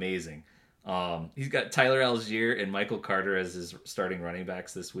kind of amazing. He's got Tyler Algier and Michael Carter as his starting running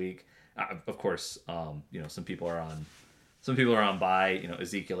backs this week. Of course, some people are on bye,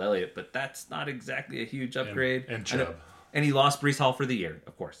 Ezekiel Elliott, but that's not exactly a huge upgrade. And Chubb. And he lost Breece Hall for the year,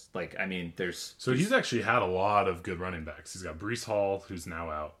 of course. He's actually had a lot of good running backs. He's got Breece Hall, who's now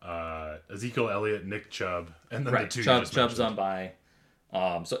out, Ezekiel Elliott, Nick Chubb, and then the two Chubb's on bye.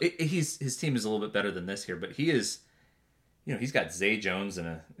 His team is a little bit better than this here, but he is, he's got Zay Jones in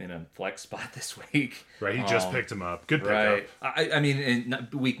a flex spot this week. Right, he just picked him up. Good pickup.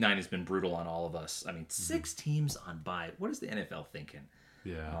 Right. Week 9 has been brutal on all of us. 6 teams on bye. What is the NFL thinking?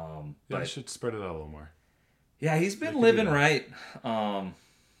 Yeah. They should spread it out a little more. Yeah, he's been living right. I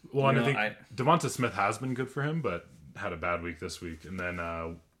think Devonta Smith has been good for him, but had a bad week this week. And then,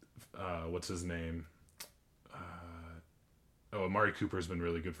 what's his name? Amari Cooper's been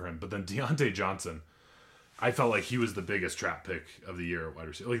really good for him. But then Deontay Johnson, I felt like he was the biggest trap pick of the year at wide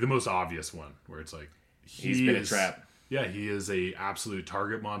receiver. Like the most obvious one, where it's like... He's been a trap. Yeah, he is a absolute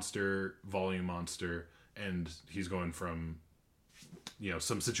target monster, volume monster, and he's going from,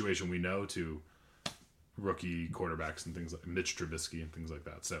 some situation we know to rookie quarterbacks and things like Mitch Trubisky and things like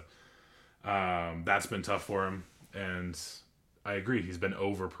that. So that's been tough for him, and I agree, he's been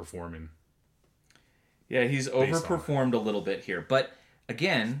overperforming. Yeah, he's overperformed a little bit here, but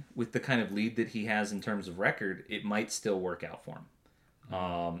again, with the kind of lead that he has in terms of record, it might still work out for him.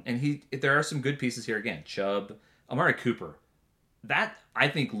 And there are some good pieces here again. Chubb, Amari Cooper, that I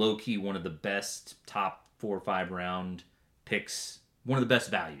think low key one of the best top 4 or 5 round picks, one of the best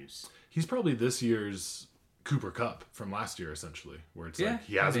values. He's probably this year's Cooper Kupp from last year, essentially, where it's like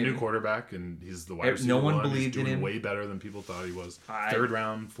he has a new quarterback and he's the wide receiver. No one believed in him. Way better than people thought he was. 3rd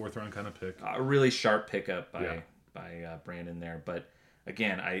round, 4th round kind of pick. A really sharp pickup by Brandon there, but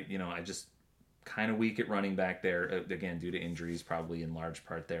again, I just kind of weak at running back there again due to injuries, probably in large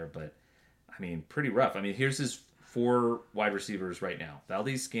part there. But pretty rough. Here's his 4 wide receivers right now: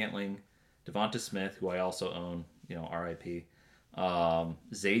 Valdez-Scantling, Devonta Smith, who I also own, RIP.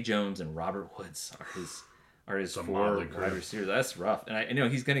 Zay Jones and Robert Woods are his 4 wide receivers. That's rough. And I know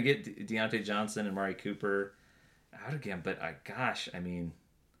he's going to get Deontay Johnson and Amari Cooper out again, but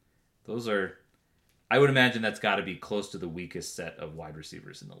those are, I would imagine that's got to be close to the weakest set of wide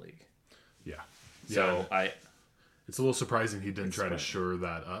receivers in the league. Yeah. So it's a little surprising he didn't try to shore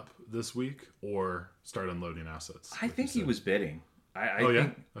that up this week or start unloading assets. I think he was bidding.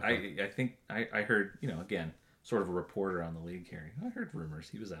 I think I heard, again, sort of a reporter on the league here. I heard rumors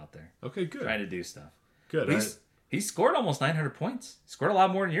he was out there. Okay, good. Trying to do stuff. Good. He scored almost 900 points. He scored a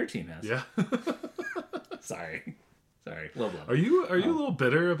lot more than your team has. Yeah. Sorry. Love. Are you a little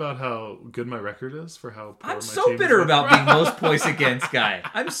bitter about how good my record is for how poor I'm so bitter about being most points against guy.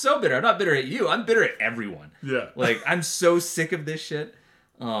 I'm so bitter. I'm not bitter at you. I'm bitter at everyone. Yeah. I'm so sick of this shit.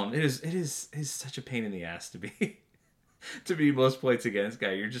 It is such a pain in the ass to be most points against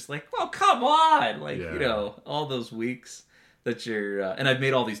guy. You're just like, well, come on. All those weeks that you're, and I've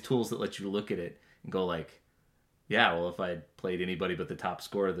made all these tools that let you look at it and go like, yeah, well, if I'd played anybody but the top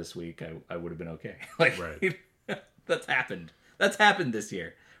scorer this week, I would have been okay. Right. That's happened. That's happened this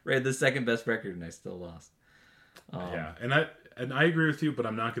year. We had the second best record and I still lost. And I agree with you, but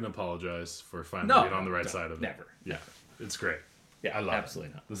I'm not going to apologize for finally being on the right side of it. Never. Yeah, it's great. Yeah, I love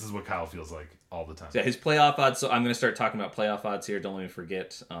absolutely it. not. This is what Kyle feels like all the time. Yeah, his playoff odds. So I'm going to start talking about playoff odds here. Don't let me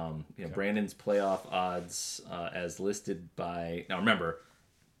forget. Brandon's playoff odds as listed by. Now remember,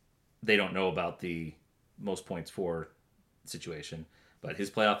 they don't know about the most points for situation, but his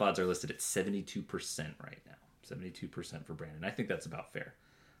playoff odds are listed at 72% right now. 72% for Brandon. I think that's about fair.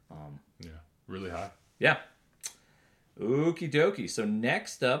 Really high. Yeah. Okie dokie. So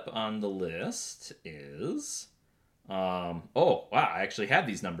next up on the list is, oh wow, I actually have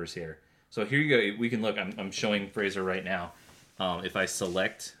these numbers here. So here you go. We can look. I'm showing Fraser right now. If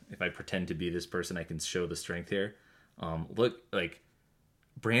I pretend to be this person, I can show the strength here. Look, like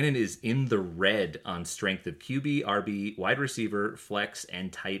Brandon is in the red on strength of QB, RB, wide receiver, flex,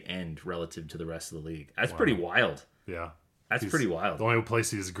 and tight end relative to the rest of the league. That's pretty wild. Yeah, that's pretty wild. The only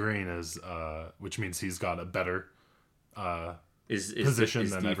place he's green is, which means he's got a better position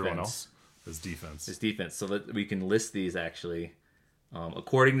than everyone else. His defense. His defense. So that we can list these actually.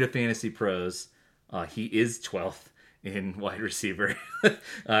 According to Fantasy Pros, he is 12th in wide receiver.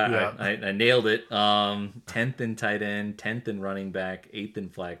 I nailed it. 10th in tight end, 10th in running back, 8th in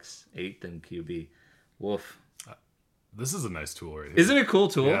flex, 8th in QB. Woof. This is a nice tool right here. Isn't it a cool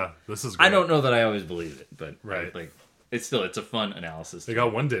tool? Yeah, this is great. I don't know that I always believe it, but right. like it's a fun analysis. They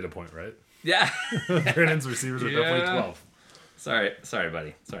got one data point, right? Yeah. Brandon's receivers are definitely 12. Sorry,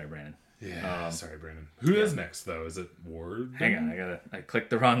 buddy. Sorry, Brandon. Yeah. Sorry, Brandon. Who is next though? Is it Ward? Hang on, I clicked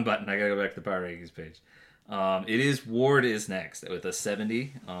the wrong button. I gotta go back to the Power Rankings page. It is Ward is next with a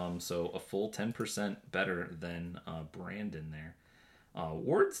 70. So a full 10% better than Brandon there.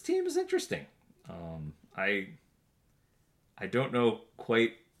 Ward's team is interesting. I don't know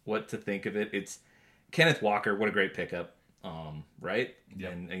quite what to think of it. It's Kenneth Walker. What a great pickup. Right?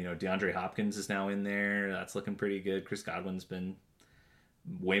 Yep. And DeAndre Hopkins is now in there. That's looking pretty good. Chris Godwin's been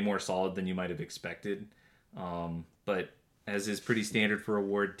way more solid than you might have expected. But as is pretty standard for a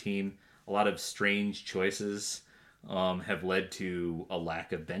Ward team, a lot of strange choices have led to a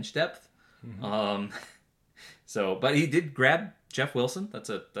lack of bench depth. Mm-hmm. But he did grab Jeff Wilson. That's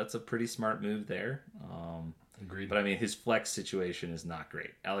a pretty smart move there. Agreed. But I mean, his flex situation is not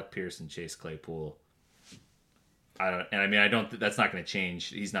great. Alec Pierce and Chase Claypool. That's not going to change.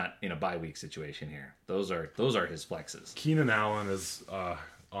 He's not in a bye week situation here. Those are his flexes. Keenan Allen is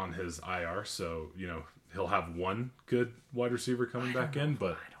on his IR, so he'll have one good wide receiver coming back in.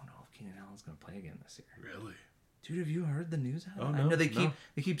 But I don't know if Keenan Allen's going to play again this year. Really, dude, have you heard the news? Oh no, I know they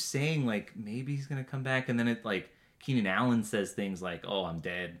keep saying like maybe he's going to come back, and then it like Keenan Allen says things like, "Oh, I'm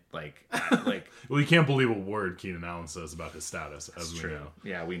dead." Like. Well, you can't believe a word Keenan Allen says about his status, as we know.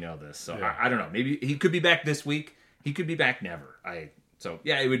 Yeah, we know this. So yeah. I don't know. Maybe he could be back this week. He could be back never.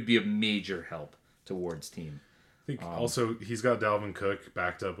 It would be a major help to Ward's team. I think also he's got Dalvin Cook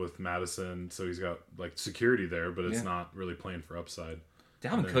backed up with Madison, so he's got like security there, but it's not really playing for upside.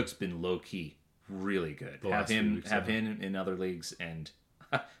 Dalvin Cook's been low key, really good. Have him in other leagues, and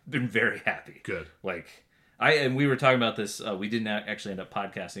been very happy. Good. And we were talking about this. We didn't actually end up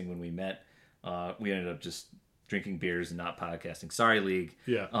podcasting when we met. We ended up just drinking beers and not podcasting. Sorry, league.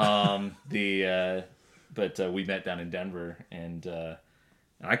 Yeah. But we met down in Denver, and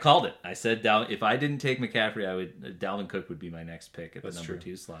I called it. I said, if I didn't take McCaffrey, Dalvin Cook would be my next pick at the number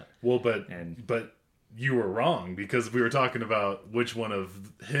 2 slot. Well, but you were wrong because we were talking about which one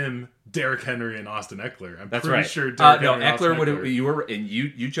of him, Derrick Henry, and Austin Eckler. That's pretty sure. Eckler would have.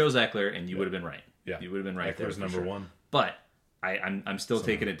 You chose Eckler, and you would have been right. Yeah, you would have been right. Eckler's there number 1. But I'm still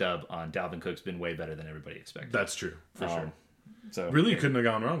taking a dub on Dalvin Cook's been way better than everybody expected. That's true for sure. So really, couldn't have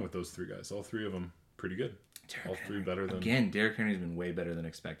gone wrong with those 3 guys. All 3 of them. Pretty good. All 3 better than... Again, Derrick Henry's been way better than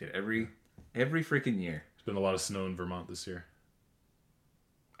expected. Every freaking year. There's been a lot of snow in Vermont this year.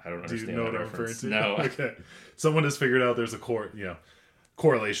 I don't understand. Do you know what I'm referring to? No. Okay. Someone has figured out there's a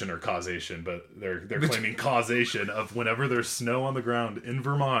correlation or causation, but they're claiming causation of whenever there's snow on the ground in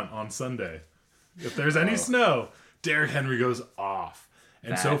Vermont on Sunday. If there's any snow, Derrick Henry goes off.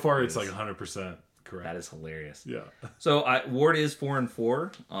 And so far it's like 100% correct. That is hilarious. Yeah. So Ward is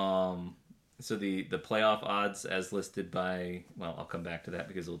 4-4. So the playoff odds as listed by, I'll come back to that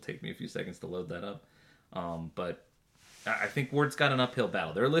because it'll take me a few seconds to load that up. But I think Ward's got an uphill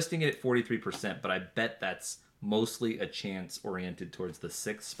battle. They're listing it at 43%, but I bet that's mostly a chance oriented towards the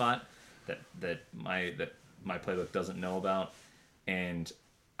 6th spot that my playbook doesn't know about. And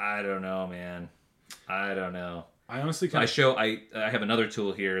I don't know, man. I don't know. I honestly I have another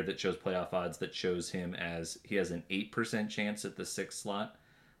tool here that shows playoff odds that shows him as he has an 8% chance at the 6th slot.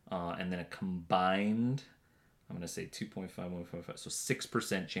 And then a combined, I'm going to say 2.5, 1.5, so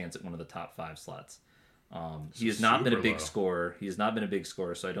 6% chance at one of the top 5 slots. He has not been a big scorer. He has not been a big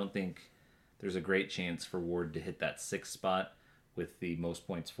scorer, so I don't think there's a great chance for Ward to hit that 6th spot with the most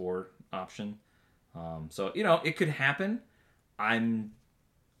points for option. So it could happen.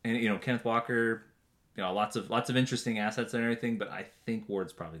 Kenneth Walker, lots of interesting assets and everything, but I think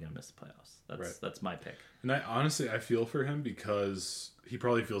Ward's probably going to miss the playoffs. That's my pick. And I feel for him because he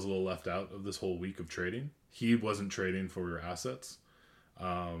probably feels a little left out of this whole week of trading. He wasn't trading for assets.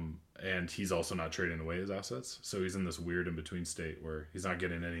 and he's also not trading away his assets. So he's in this weird in-between state where he's not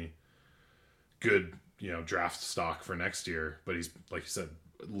getting any good, draft stock for next year, but he's, like you said,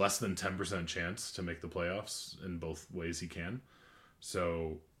 less than 10% chance to make the playoffs in both ways he can.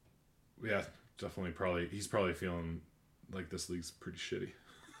 So, yeah, definitely he's probably feeling like this league's pretty shitty.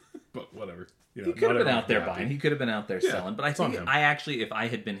 But whatever. He could have been out there buying. He could have been out there selling. But I think if I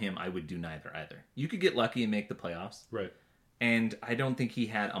had been him, I would do neither either. You could get lucky and make the playoffs. Right. And I don't think he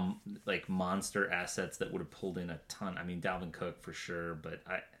had monster assets that would have pulled in a ton. I mean, Dalvin Cook for sure, but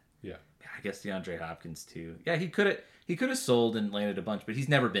I guess DeAndre Hopkins too. Yeah, he could have sold and landed a bunch, but he's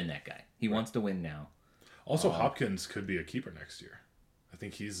never been that guy. He wants to win now. Also, Hopkins could be a keeper next year. I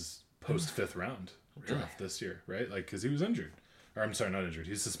think he's post 5th round draft this year, right? Like, because he was injured. Or I'm sorry, not injured.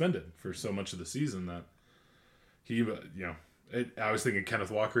 He's suspended for so much of the season that he, I was thinking Kenneth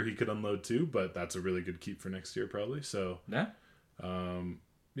Walker he could unload too, but that's a really good keep for next year probably. So never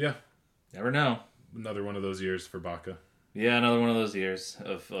know. Another one of those years for Baca. Yeah, another one of those years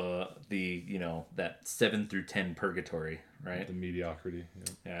of that 7 through 10 purgatory, right? The mediocrity.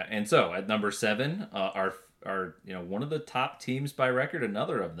 Yeah, and so at number 7, our one of the top teams by record,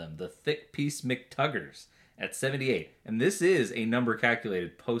 another of them, the Thick Piece McTuggers at 78, and this is a number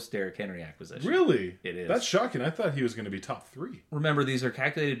calculated post Derrick Henry acquisition. Really? It is. That's shocking. I thought he was going to be top 3. Remember, these are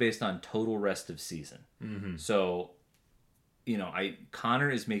calculated based on total rest of season. Mm-hmm. So, Connor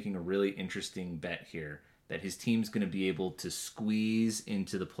is making a really interesting bet here that his team's going to be able to squeeze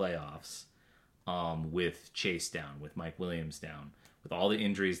into the playoffs with Chase down, with Mike Williams down, with all the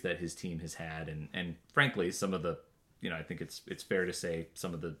injuries that his team has had, and frankly, some of the, I think it's fair to say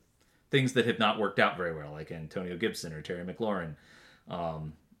some of the things that have not worked out very well, like Antonio Gibson or Terry McLaurin.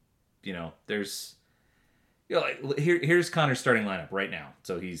 There's, here's Connor's starting lineup right now.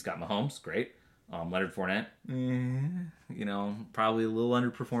 So he's got Mahomes, great. Leonard Fournette, probably a little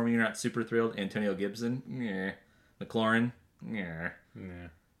underperforming. You're not super thrilled. Antonio Gibson, McLaurin,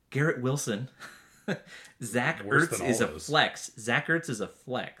 Garrett Wilson. Zach Ertz is a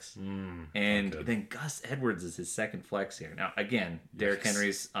flex. And then Gus Edwards is his second flex here. Now, again, Derrick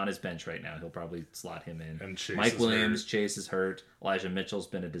Henry's on his bench right now. He'll probably slot him in. And Mike Williams, Chase is hurt. Elijah Mitchell's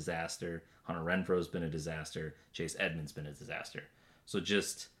been a disaster. Hunter Renfro's been a disaster. Chase Edmonds been a disaster. So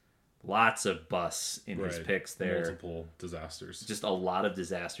just lots of busts in his picks there. Multiple disasters. Just a lot of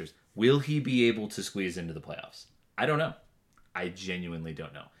disasters. Will he be able to squeeze into the playoffs? I don't know. I genuinely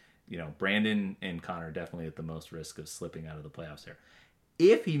don't know. Brandon and Connor definitely at the most risk of slipping out of the playoffs here.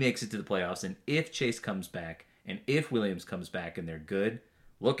 If he makes it to the playoffs, and if Chase comes back, and if Williams comes back and they're good,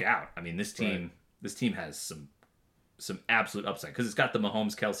 look out. I mean, this team has some absolute upside because it's got the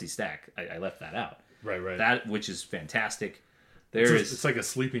Mahomes Kelsey stack. I left that out. Right. That, which is fantastic. It's like a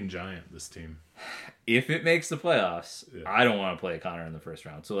sleeping giant, this team. If it makes the playoffs, I don't want to play Connor in the first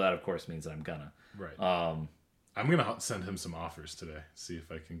round. So that, of course, means that I'm gonna. Right. I'm going to send him some offers today. See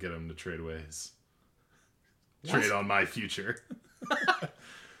if I can get him to trade away his... Trade on my future.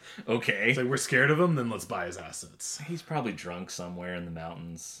 Okay. It's like, we're scared of him, then let's buy his assets. He's probably drunk somewhere in the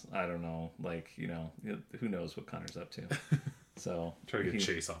mountains. I don't know. Who knows what Connor's up to. So try to get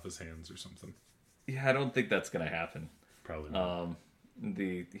Chase off his hands or something. Yeah, I don't think that's going to happen. Probably not.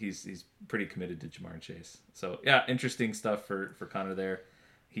 He's pretty committed to Jamar Chase. So, yeah, interesting stuff for Connor there.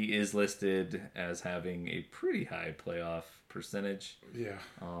 He is listed as having a pretty high playoff percentage. Yeah.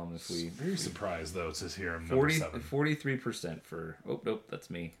 Very surprised though to hear him 43% for. Oh nope, that's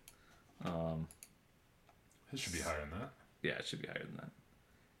me. It should be higher than that. Yeah, it should be higher than that.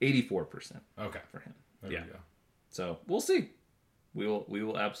 84%. Okay. For him. There we go. So we'll see. We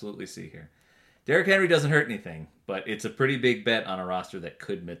will absolutely see here. Derrick Henry doesn't hurt anything, but it's a pretty big bet on a roster that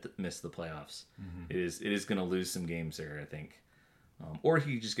could miss the playoffs. Mm-hmm. It is going to lose some games there, I think. Or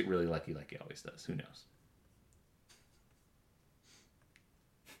he just get really lucky like he always does. Who knows?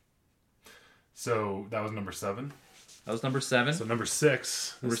 So that was number 7? That was number 7. So number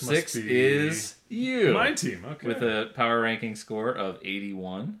 6. Number 6 is you. My team, okay. With a power ranking score of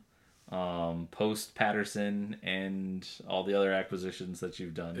 81. Post Patterson and all the other acquisitions that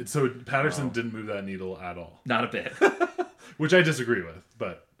you've done. So Patterson didn't move that needle at all. Not a bit. Which I disagree with,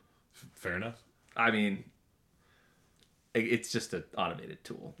 but fair enough. I mean... It's just an automated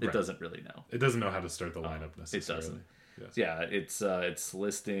tool. It doesn't really know. It doesn't know how to start the lineup necessarily. It doesn't. Yes. Yeah, it's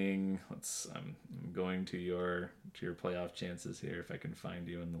listing. I'm going to your playoff chances here if I can find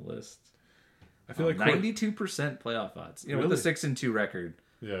you in the list. I feel like 92% playoff odds. Really? With a 6-2 record.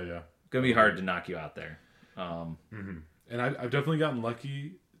 Yeah. Gonna be hard to knock you out there. And I've definitely gotten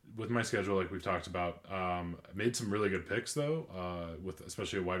lucky with my schedule, like we've talked about. I made some really good picks though, with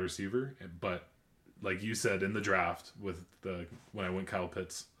especially a wide receiver, but. Like you said in the draft when I went Kyle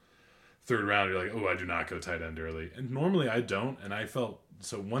Pitts, third round, you're like, oh, I do not go tight end early. And normally I don't. And I felt,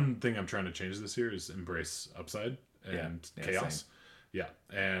 so one thing I'm trying to change this year is embrace upside and chaos. Same.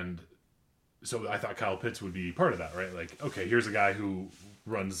 Yeah. And so I thought Kyle Pitts would be part of that, right? Like, okay, here's a guy who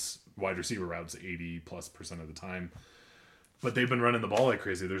runs wide receiver routes 80+% of the time. But they've been running the ball like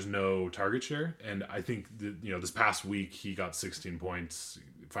crazy. There's no target share. And I think, this past week, he got 16 points,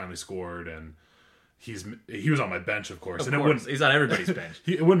 finally scored, and he was on my bench, of course. He's on everybody's bench.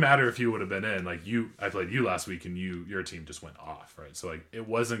 It wouldn't matter if he would have been in. Like, I played you last week, and your team just went off, right? So, like, it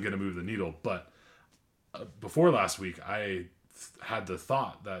wasn't going to move the needle. But before last week, I had the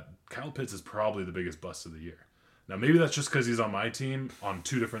thought that Kyle Pitts is probably the biggest bust of the year. Now, maybe that's just because he's on my team on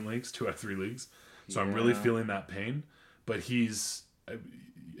 2 different leagues, 2 out of 3 leagues. So I'm really feeling that pain. But if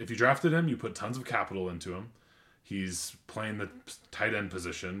you drafted him, you put tons of capital into him. He's playing the tight end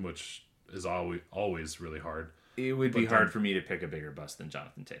position, which is always really hard. It would be hard for me to pick a bigger bust than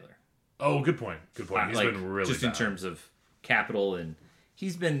Jonathan Taylor. Oh, good point. He's been really just bad. In terms of capital, and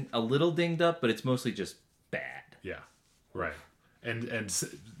he's been a little dinged up, but it's mostly just bad. Yeah, right. And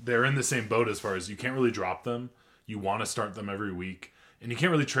they're in the same boat as far as you can't really drop them. You want to start them every week. And you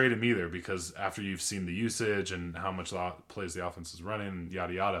can't really trade him either because after you've seen the usage and how much plays the offense is running and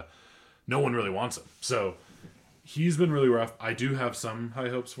yada yada, no one really wants him. So he's been really rough. I do have some high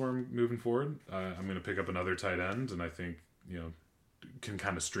hopes for him moving forward. I'm going to pick up another tight end, and I think can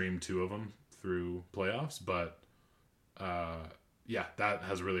kind of stream 2 of them through playoffs. But that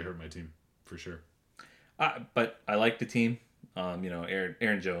has really hurt my team for sure. But I like the team.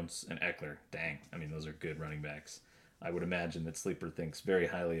 Aaron Jones and Eckler. Dang, I mean those are good running backs. I would imagine that Sleeper thinks very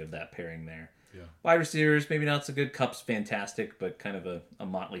highly of that pairing there. Yeah. Wide receivers, maybe not so good. Cup's fantastic, but kind of a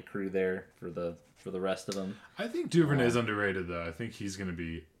motley crew there for the rest of them. I think Duvernay's underrated, though. I think he's going to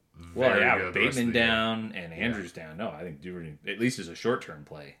be very good. Bateman down and Andrews down. No, I think Duvernay, at least as a short-term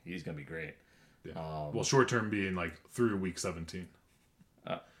play, he's going to be great. Yeah. Short-term being like through week 17.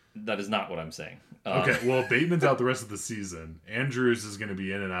 That is not what I'm saying. Okay, well, Bateman's out the rest of the season. Andrews is going to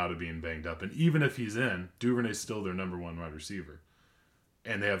be in and out of being banged up. And even if he's in, Duvernay's still their number 1 wide receiver.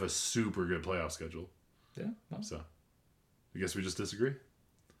 And they have a super good playoff schedule. Yeah. Well. So, I guess we just disagree.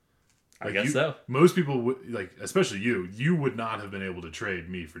 I guess so. Most people, especially you would not have been able to trade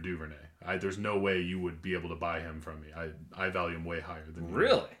me for Duvernay. There's no way you would be able to buy him from me. I value him way higher than you.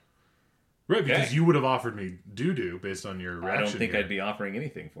 Really? Right, because you would have offered me doo-doo based on your reaction. I don't think I'd be offering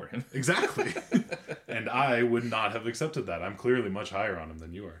anything for him. Exactly. And I would not have accepted that. I'm clearly much higher on him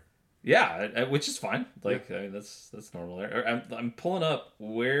than you are. Yeah, which is fine. I mean, that's normal there. I'm pulling up,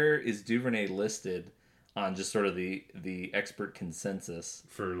 where is Duvernay listed on just sort of the expert consensus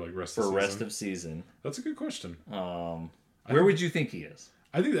for rest of season? That's a good question. Where would you think he is?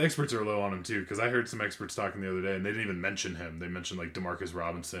 I think the experts are low on him too, because I heard some experts talking the other day and they didn't even mention him. They mentioned DeMarcus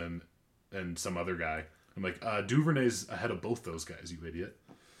Robinson and some other guy. I'm like, Duvernay's ahead of both those guys, you idiot.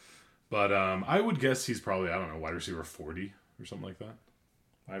 But I would guess he's probably, I don't know, wide receiver 40 or something like that.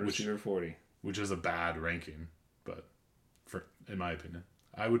 Wide receiver 40. Which is a bad ranking, but in my opinion.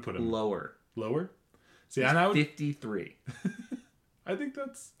 I would put him... Lower? See, and I would... 53. I think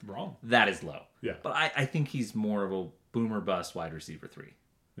that's wrong. That is low. Yeah. But I think he's more of a boomer bust wide receiver 3.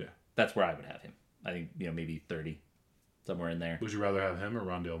 Yeah. That's where I would have him. I think, maybe 30. Somewhere in there. Would you rather have him or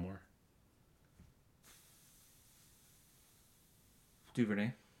Rondale Moore?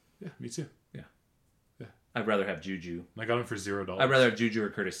 Duvernay. Yeah, me too. Yeah. I'd rather have Juju. I got him for $0. I'd rather have Juju or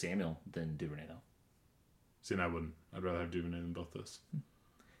Curtis Samuel than Duvernay, though. See, and I wouldn't. I'd rather have Duvernay than both those.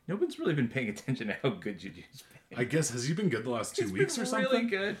 No one's really been paying attention to how good Juju's been. I guess, has he been good the last 2 weeks or something? Really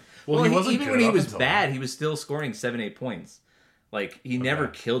good. Well, he wasn't even good when he was bad, that. he was still scoring 7-8 points. He never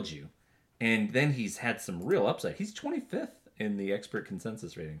killed you. And then he's had some real upside. He's 25th in the expert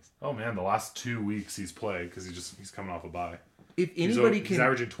consensus ratings. Oh man, the last 2 weeks he's played because he's coming off a bye. If anybody he's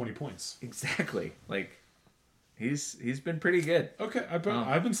averaging 20 points. Exactly. He's been pretty good. Okay,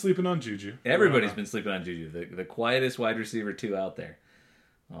 I've been sleeping on Juju. Everybody's been sleeping on Juju, the quietest wide receiver 2 out there.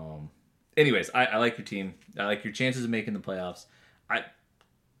 Anyways, I like your team. I like your chances of making the playoffs. I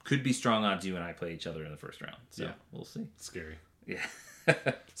could be strong odds you and I play each other in the first round. So we'll see. Scary. Yeah.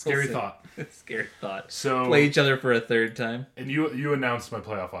 Scary thought. Scary thought. So play each other for a third time. And you announced my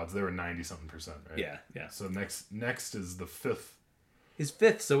playoff odds. They were 90-something%, right? Yeah. So next is the 5th. His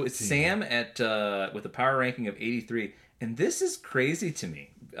 5th. So it's Sam at with a power ranking of 83. And this is crazy to me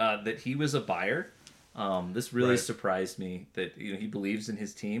that he was a buyer. This really surprised me that he believes in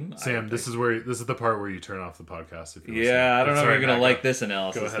his team. Sam, this is the part where you turn off the podcast. If you I don't know if you're gonna like this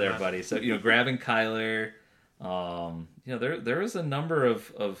analysis ahead, buddy. So grabbing Kyler, there is a number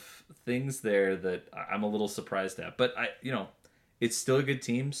of things there that I'm a little surprised at. But it's still a good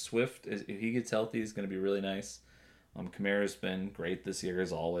team. Swift, if he gets healthy, is going to be really nice. Kamara's been great this year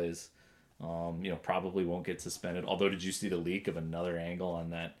as always. Probably won't get suspended. Although, did you see the leak of another angle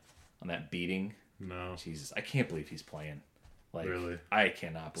on that beating? No. Jesus, I can't believe he's playing. Like, really? I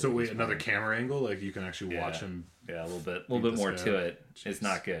cannot believe. So wait, another camera angle? Like you can actually watch him? Yeah, a little bit more to it. Jeez. It's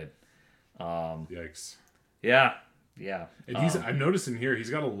not good. Yikes. Yeah. And I'm noticing here he's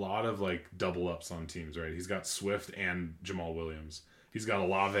got a lot of like double ups on teams, right? He's got Swift and Jamal Williams. He's got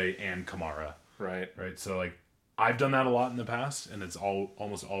Olave and Kamara. Right. So like I've done that a lot in the past, and it's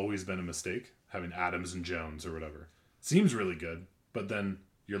almost always been a mistake having Adams and Jones or whatever. Seems really good, but then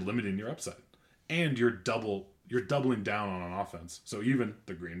you're limiting your upside, and you're doubling down on an offense. So even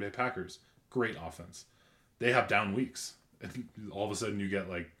the Green Bay Packers, great offense, they have down weeks, and all of a sudden you get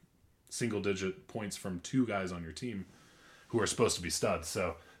like single-digit points from two guys on your team who are supposed to be studs.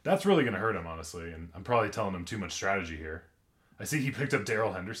 So that's really going to hurt him, honestly. And I'm probably telling him too much strategy here. I see he picked up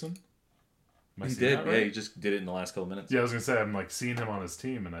Darrell Henderson. He did. Right? Yeah, he just did it in the last couple minutes. Yeah, I was going to say, I'm like seeing him on his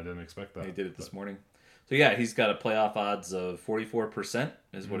team, and I didn't expect that. He did it this morning. So yeah, he's got a playoff odds of 44%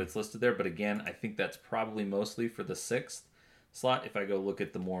 is what it's listed there. But again, I think that's probably mostly for the 6th slot. If I go look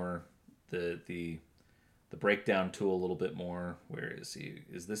at the breakdown tool a little bit more, where is he?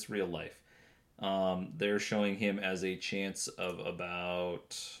 Is this real life? They're showing him as a chance of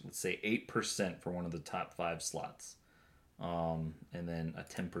about, let's say, 8% for one of the top 5 slots. And then a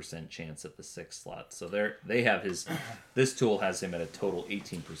 10% chance at the 6th slot. So they have this tool has him at a total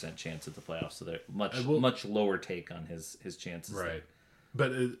 18% chance at the playoffs. So they're much lower take on his chances. Right.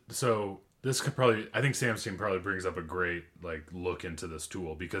 But so this could probably, I think Sam's team probably brings up a great like look into this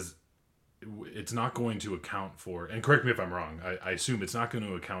tool, because it's not going to account for, and correct me if I'm wrong, I assume it's not going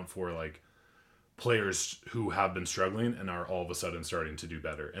to account for like players who have been struggling and are all of a sudden starting to do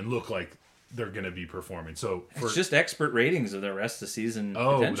better and look like they're going to be performing. So it's just expert ratings of the rest of the season.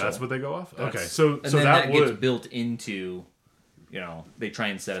 Oh, potential. That's what they go off? Okay. So then that gets built into, they try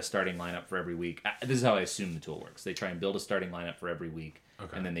and set a starting lineup for every week. This is how I assume the tool works. They try and build a starting lineup for every week.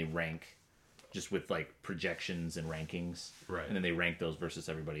 Okay. And then they rank just with like projections and rankings. Right. And then they rank those versus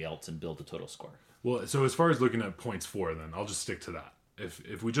everybody else and build a total score. Well, so as far as looking at points for, then I'll just stick to that.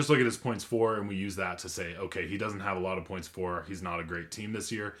 If we just look at his points for and we use that to say, okay, he doesn't have a lot of points for, he's not a great team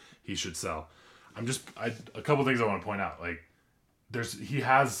this year, he should sell. A couple things I want to point out. Like, he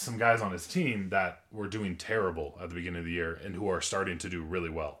has some guys on his team that were doing terrible at the beginning of the year and who are starting to do really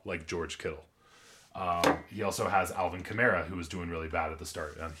well, like George Kittle. He also has Alvin Kamara, who was doing really bad at the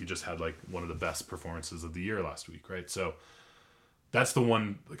start. And he just had like one of the best performances of the year last week, right? So that's the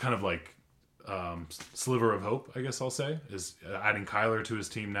one kind of like sliver of hope, I guess I'll say, is adding Kyler to his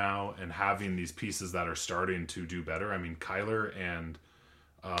team now and having these pieces that are starting to do better. I mean, Kyler and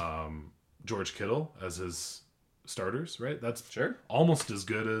George Kittle as his starters, right? That's almost as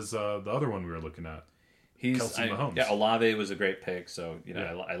good as the other one we were looking at. Kelsey Mahomes. Yeah, Olave was a great pick, so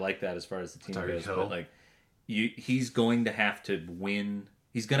I like that as far as the team goes. But like, he's going to have to win.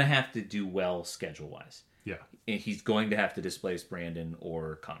 He's going to have to do well schedule wise. Yeah, and he's going to have to displace Brandon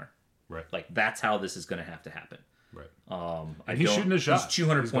or Connor. Right. Like, that's how this is going to have to happen. Right. And he's shooting a shot. He's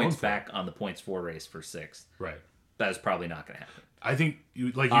 200 points back on the points for race for 6th. Right. That is probably not going to happen. I think,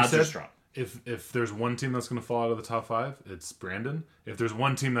 like you said, if there's one team that's going to fall out of the top 5, it's Brandon. If there's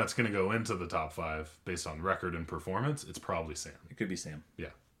one team that's going to go into the top 5 based on record and performance, it's probably Sam. It could be Sam. Yeah.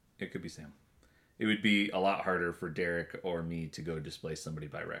 It could be Sam. It would be a lot harder for Derek or me to go displace somebody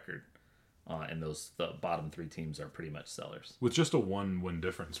by record. And the bottom 3 teams are pretty much sellers. With just a 1-win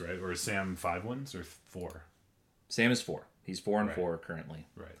difference, right? Or is Sam 5 wins or 4? Sam is 4. He's 4-4 currently.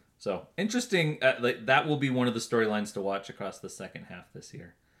 Right. So interesting. That will be one of the storylines to watch across the second half this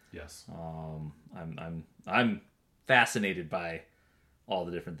year. Yes. I'm fascinated by all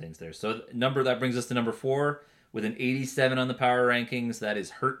the different things there. So that brings us to number 4 with an 87 on the power rankings. That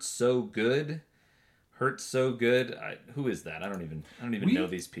is Hurt So Good. Hurts So Good. Who is that? I don't even know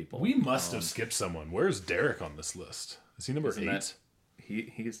these people. We must have skipped someone. Where's Derek on this list? Is he number 8?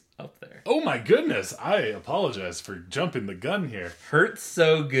 He's up there. Oh my goodness! I apologize for jumping the gun here. Hurts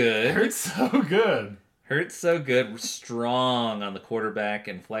So Good. Hurts So Good. Hurts So Good. Strong on the quarterback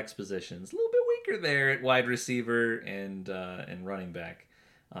and flex positions. A little bit weaker there at wide receiver and running back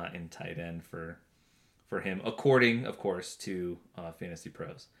and tight end for him, according, of course, to Fantasy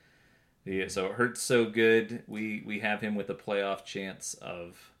Pros. Yeah, so it Hurts So Good. We have him with a playoff chance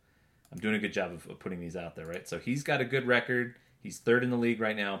of. I'm doing a good job of putting these out there, right? So he's got a good record. He's 3rd in the league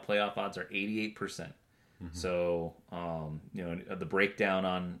right now. Playoff odds are 88%. Mm-hmm. So the breakdown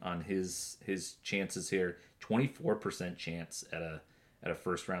on his chances here: 24% chance at a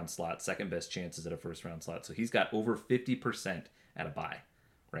first round slot. Second best chances at a first round slot. So he's got over 50% at a bye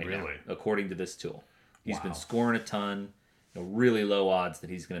right really? now, according to this tool. He's Wow. been scoring a ton. Really low odds that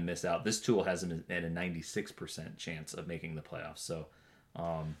he's going to miss out. This tool has him at a 96% chance of making the playoffs. So,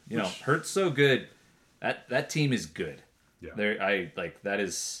 Hurts so good. That team is good. Yeah. That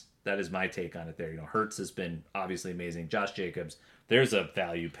is my take on it there. Hurts has been obviously amazing. Josh Jacobs, there's a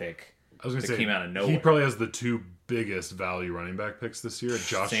value pick. I was going to say, came out of nowhere. He probably has the two biggest value running back picks this year.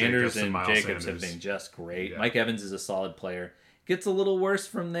 Josh Sanders Jacobs and Miles Jacobs Sanders have been just great. Yeah. Mike Evans is a solid player. Gets a little worse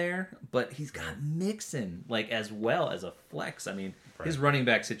from there, but he's got Mixon as well as a flex. I mean, his running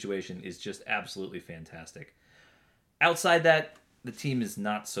back situation is just absolutely fantastic. Outside that, the team is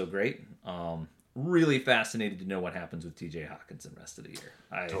not so great. Really fascinated to know what happens with TJ Hawkinson rest of the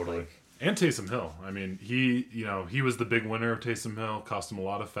year. Totally. And Taysom Hill. I mean, he was the big winner of Taysom Hill. Cost him a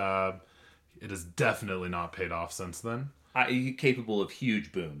lot of fab. It has definitely not paid off since then. He's capable of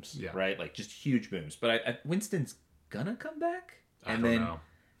huge booms, yeah. right? Just huge booms. But Winston's gonna come back, I don't know.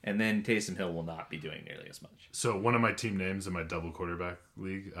 And then Taysom Hill will not be doing nearly as much. So one of my team names in my double quarterback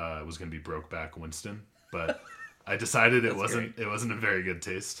league was going to be Brokeback Winston, but I decided it wasn't a very good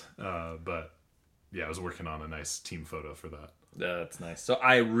taste. But yeah, I was working on a nice team photo for that. That's nice. So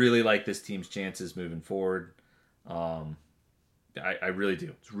I really like this team's chances moving forward. I really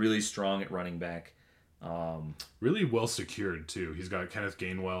do. It's really strong at running back. Really well secured too. He's got Kenneth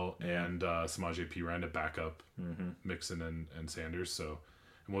Gainwell and Samaje Perine to back up Mixon and Sanders. So,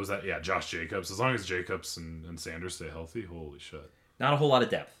 and what was that? Yeah, Josh Jacobs. As long as Jacobs and Sanders stay healthy, holy shit. Not a whole lot of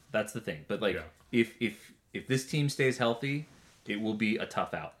depth. That's the thing. But if this team stays healthy, it will be a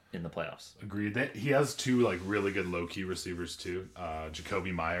tough out in the playoffs. Agreed. He has two really good low key receivers too.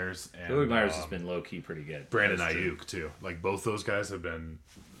 Jacoby Myers and Jacoby Myers has been low key pretty good. Brandon Ayuk too. Both those guys have been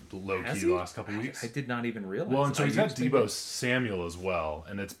low key the last couple weeks. I did not even realize. Well, and so he's got Deebo Samuel as well,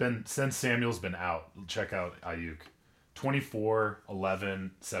 and it's been since Samuel's been out. Check out Ayuk, 24,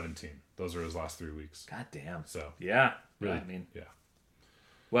 11, 17. Those are his last 3 weeks. God damn. So yeah, really, yeah.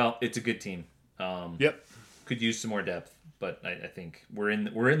 Well, it's a good team. Yep. Could use some more depth, but I think we're in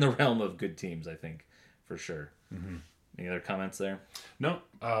the realm of good teams. I think for sure. Mm-hmm. Any other comments there? No.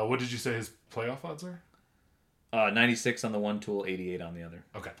 What did you say his playoff odds are? 96 on the one tool, 88 on the other.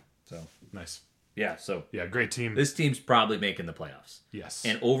 Okay. So nice. Yeah. So yeah, great team. This team's probably making the playoffs. Yes.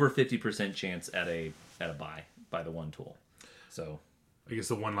 And over 50% chance at a bye by the one tool. So I guess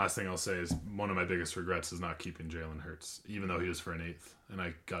the one last thing I'll say is one of my biggest regrets is not keeping Jalen Hurts, even though he was for an 8th, and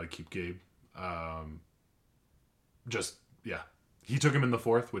I got to keep Gabe. He took him in the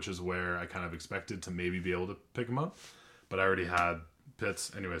 4th, which is where I kind of expected to maybe be able to pick him up, but I already had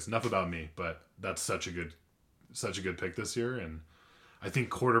Pitts. Anyways, enough about me, but that's such a good pick this year, and I think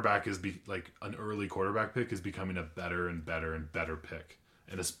quarterback is an early quarterback pick is becoming a better and better and better pick,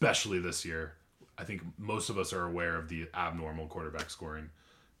 and especially this year. I think most of us are aware of the abnormal quarterback scoring,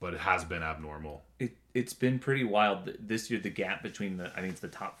 but it has been abnormal. It's been pretty wild this year. The gap between the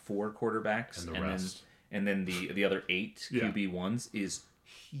top 4 quarterbacks and the rest. And then the other 8 QB1s is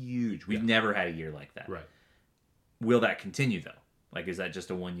huge. We've never had a year like that. Right. Will that continue though? Is that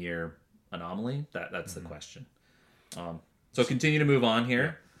just a 1-year anomaly? That's the question. So continue to move on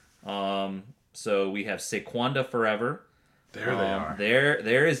here. So we have Saquonda Forever. There they are.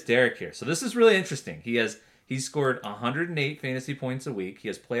 There is Derek here. So this is really interesting. He's scored 108 fantasy points a week. He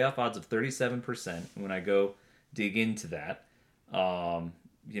has playoff odds of 37%. When I go dig into that,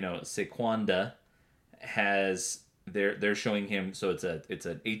 Saquonda has they're showing him, so it's an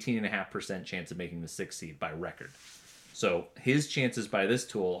 18.5% chance of making the 6th seed by record. So his chances by this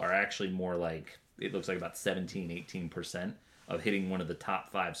tool are actually more like, it looks like about 17-18% of hitting one of the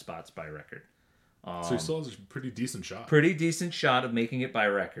top 5 spots by record. So he still has a pretty decent shot. Pretty decent shot of making it by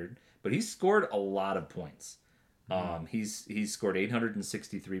record, but he's scored a lot of points. He's scored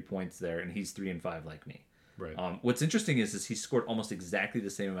 863 points there, and he's 3-5 like me. Right. What's interesting is he's scored almost exactly the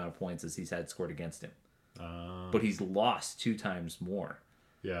same amount of points as he's had scored against him. But he's lost 2 times more.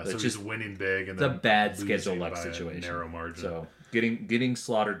 Yeah, so he's winning big, and it's a bad losing schedule luck by situation. A narrow margin. So getting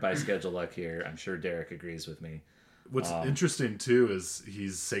slaughtered by schedule luck here. I'm sure Derek agrees with me. What's interesting too is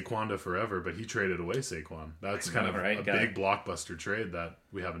he's Saquonda Forever, but he traded away Saquon. That's kind of a big blockbuster trade that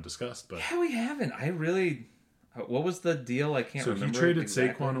we haven't discussed. But yeah, we haven't. What was the deal? I can't remember. So he traded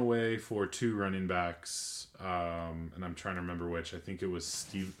Saquon away for 2 running backs, and I'm trying to remember which. I think it was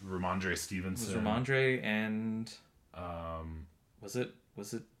Ramondre Stevenson. It was Ramondre and was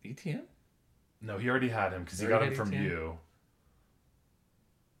it ETN? No, he already had him because he got him from ETN? you.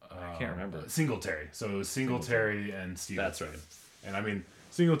 I can't remember. Singletary. So it was Singletary and Stevenson. That's right. And I mean,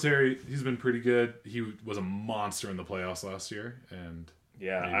 Singletary, he's been pretty good. He was a monster in the playoffs last year, and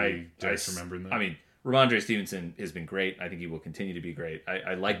I just remembering that. I mean, Ramondre Stevenson has been great. I think he will continue to be great.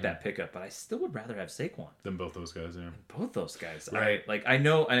 I like that pickup, but I still would rather have Saquon than both those guys. Yeah, both those guys. Right. I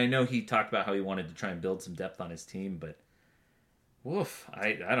know he talked about how he wanted to try and build some depth on his team, but woof,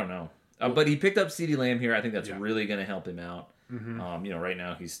 I don't know. But he picked up CeeDee Lamb here. I think that's really going to help him out. Mm-hmm. Right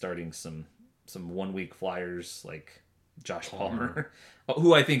now he's starting some 1 week flyers like Josh Palmer,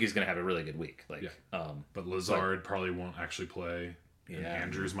 who I think is going to have a really good week. But Lazard probably won't actually play. And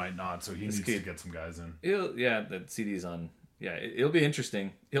Andrews might not, so he needs to get some guys in. The CD's on. Yeah, it'll be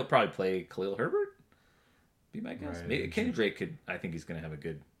interesting. He'll probably play Khalil Herbert. Be my guess. Right. Kenny Drake could. I think he's going to have a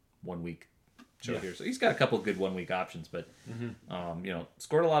good 1 week show here. So he's got a couple of good 1 week options, but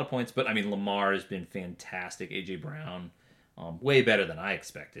scored a lot of points. But I mean, Lamar has been fantastic. AJ Brown, way better than I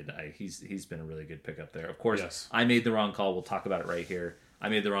expected. He's been a really good pickup there. Of course, I made the wrong call. We'll talk about it right here. I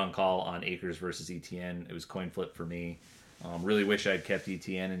made the wrong call on Akers versus ETN. It was coin flip for me. Really wish I'd kept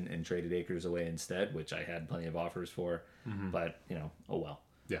ETN and traded Akers away instead, which I had plenty of offers for. But oh well.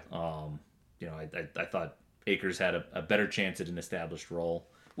 Yeah. I thought Akers had a better chance at an established role,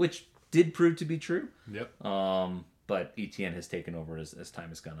 which did prove to be true. Yep. But ETN has taken over as time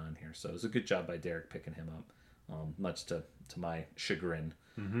has gone on here, so it was a good job by Derek picking him up, much to my chagrin.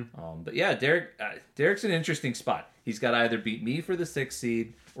 But yeah, Derek's an interesting spot. He's got to either beat me for the 6th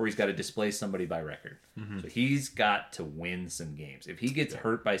seed or he's got to displace somebody by record. So he's got to win some games. If he gets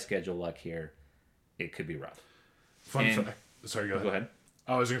hurt by schedule luck here, it could be rough. Fact. Sorry, go ahead.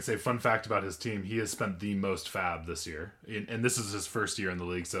 I was going to say, fun fact about his team: he has spent the most fab this year, and this is his first year in the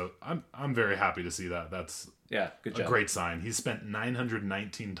league. So I'm very happy to see that. That's good job. A great sign. He's spent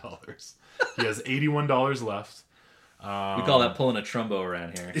 $919. He has $81 left. We call that pulling a Trumbo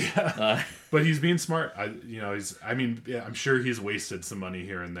around here. Yeah, but he's being smart. I'm sure he's wasted some money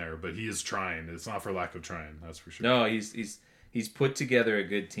here and there, but he is trying. It's not for lack of trying. That's for sure. No, he's put together a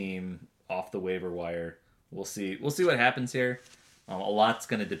good team off the waiver wire. We'll see what happens here. A lot's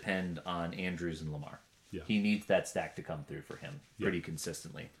going to depend on Andrews and Lamar. Yeah. He needs that stack to come through for him pretty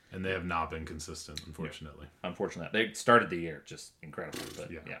consistently. And they have not been consistent, unfortunately. Unfortunately. They started the year just incredibly, but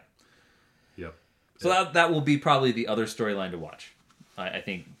yeah. Yep. So that will be probably the other storyline to watch. I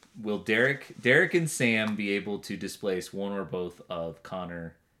think, will Derek and Sam be able to displace one or both of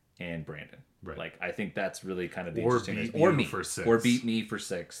Connor and Brandon? Right. I think that's really kind of the interesting. Or me for 6th. Or beat me for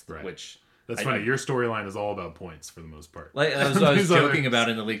 6th, right. Which... That's funny. Your storyline is all about points for the most part. I was joking about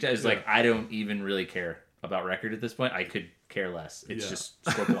in the league. It's I don't even really care about record at this point. I could care less. It's just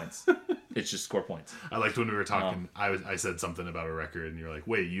score points. It's just score points. I liked when we were talking. I said something about a record, and you're like,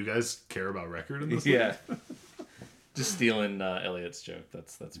 "Wait, you guys care about record in this?" Yeah. Just stealing Elliot's joke.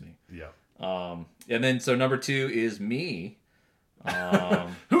 That's me. Yeah. And then so number 2 is me.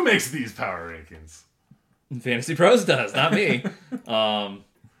 Who makes these power rankings? Fantasy Pros does, not me.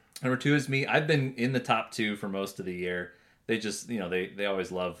 Number 2 is me. I've been in the top 2 for most of the year. They just, they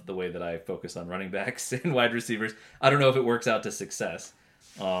always love the way that I focus on running backs and wide receivers. I don't know if it works out to success.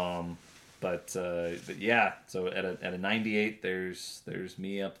 But yeah, so at a 98, there's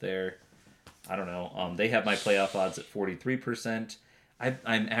me up there. I don't know. They have my playoff odds at 43%. I'm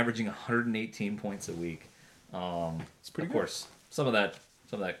averaging 118 points a week. It's pretty of good. Course, some of that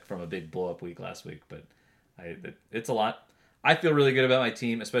from a big blow up week last week, but it's a lot. I feel really good about my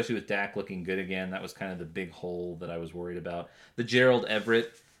team, especially with Dak looking good again. That was kind of the big hole that I was worried about. The Gerald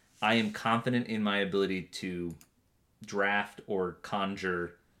Everett, I am confident in my ability to draft or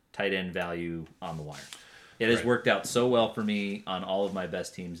conjure tight end value on the wire. It has worked out so well for me on all of my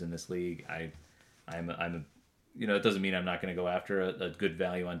best teams in this league. It doesn't mean I'm not going to go after a good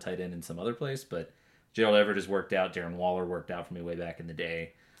value on tight end in some other place, but Gerald Everett has worked out. Darren Waller worked out for me way back in the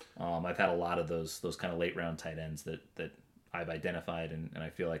day. I've had a lot of those kind of late round tight ends that I've identified, and I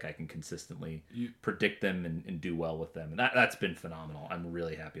feel like I can consistently predict them and do well with them. And that's been phenomenal. I'm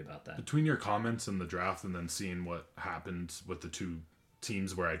really happy about that. Between your comments and the draft and then seeing what happened with the 2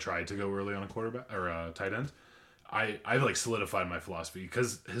 teams where I tried to go early on a quarterback or a tight end, I've solidified my philosophy,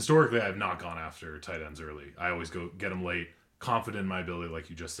 because historically I've not gone after tight ends early. I always go get them late, confident in my ability, like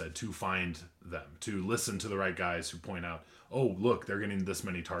you just said, to find them, to listen to the right guys who point out, oh, look, they're getting this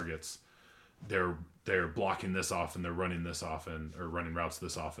many targets. They're blocking this often, they're running this often, or running routes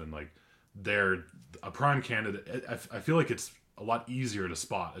this often. They're a prime candidate. I feel like it's a lot easier to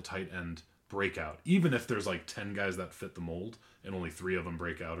spot a tight end breakout, even if there's 10 guys that fit the mold and only 3 of them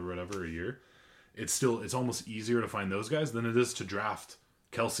break out or whatever a year. It's almost easier to find those guys than it is to draft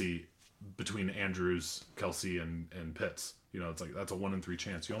Kelsey between Andrews, Kelsey, and Pitts. It's that's a 1 in 3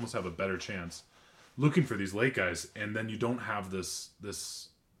 chance. You almost have a better chance looking for these late guys, and then you don't have this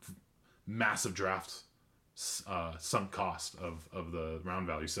massive draft sunk cost of the round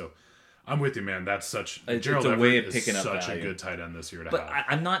value. So I'm with you, man. That's such Gerald Everett way of picking up such value. A good tight end this year to but have.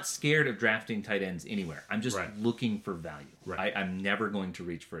 I'm not scared of drafting tight ends anywhere. I'm just looking for value. Right. I'm never going to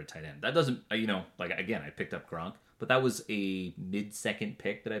reach for a tight end. That doesn't, like again, I picked up Gronk, but that was a mid-second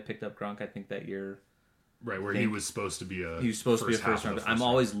pick that I picked up Gronk. I think that year. Right, where he was supposed to be a first round. I'm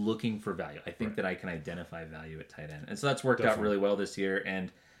always looking for value. I think that I can identify value at tight end, and so that's worked out really well this year.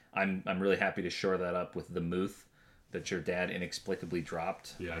 And I'm really happy to shore that up with the Muth that your dad inexplicably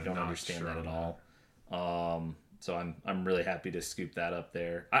dropped. Yeah, I don't understand that at all. So I'm really happy to scoop that up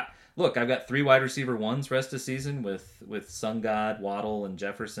there. Look, I've got 3 wide receiver ones rest of season with Sun God, Waddle, and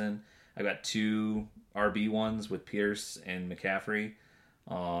Jefferson. I've got 2 RB ones with Pierce and McCaffrey.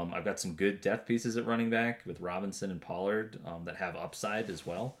 I've got some good depth pieces at running back with Robinson and Pollard that have upside as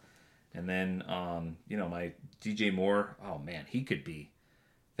well. And then, my DJ Moore, oh man, he could be.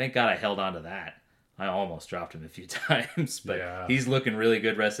 Thank God I held on to that. I almost dropped him a few times, but he's looking really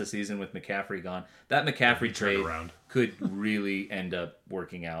good rest of the season with McCaffrey gone. That McCaffrey trade could really end up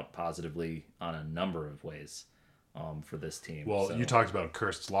working out positively on a number of ways for this team. Well, you talked about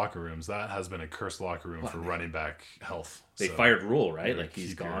cursed locker rooms. That has been a cursed locker room for running back health. They fired Rule, right? Like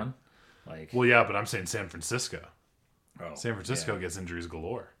he's gone. Well, yeah, but I'm saying San Francisco. San Francisco gets injuries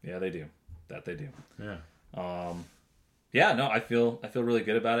galore. Yeah, they do. That they do. Yeah. Yeah, no, I feel really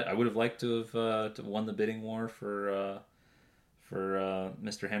good about it. I would have liked to have won the bidding war for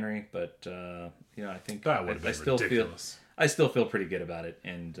Mr. Henry, but I think that would have been ridiculous. I still feel pretty good about it,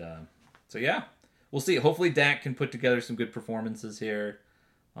 and so yeah, we'll see. Hopefully, Dak can put together some good performances here.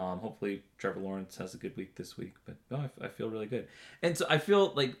 Hopefully, Trevor Lawrence has a good week this week, but no, I feel really good, and so I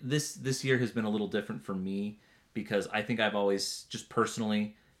feel like this year has been a little different for me because I think I've always just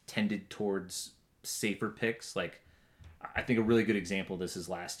personally tended towards safer picks, like. I think a really good example of this is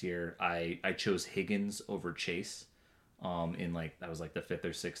last year. I chose Higgins over Chase in that was like the 5th or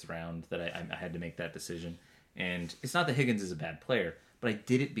 6th round that I had to make that decision. And it's not that Higgins is a bad player, but I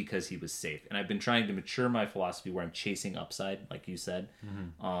did it because he was safe. And I've been trying to mature my philosophy where I'm chasing upside, like you said.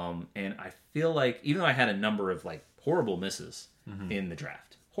 Mm-hmm. And I feel like even though I had a number of horrible misses in the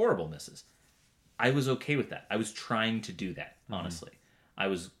draft, horrible misses, I was okay with that. I was trying to do that, honestly. I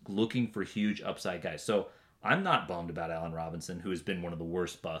was looking for huge upside guys. So I'm not bummed about Allen Robinson, who has been one of the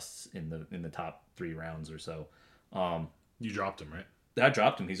worst busts in the top 3 rounds or so. You dropped him, right? I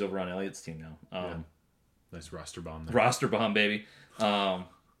dropped him. He's over on Elliott's team now. Nice roster bomb there. Roster bomb, baby. I'm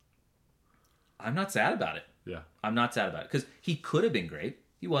not sad about it. Yeah. I'm not sad about it. Because he could have been great.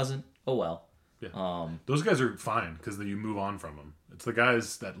 He wasn't. Oh, well. Yeah. Those guys are fine because then you move on from them. It's the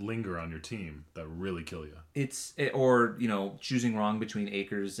guys that linger on your team that really kill you. Or choosing wrong between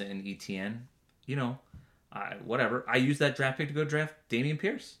Akers and ETN. Whatever. I used that draft pick to go draft Dameon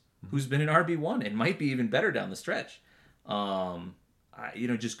Pierce, who's been an RB1 and might be even better down the stretch.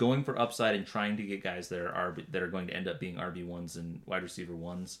 Just going for upside and trying to get guys that are going to end up being RB1s and wide receiver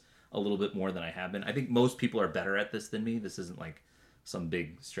ones a little bit more than I have been. I think most people are better at this than me. This isn't like some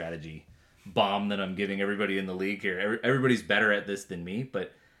big strategy bomb that I'm giving everybody in the league here. Everybody's better at this than me,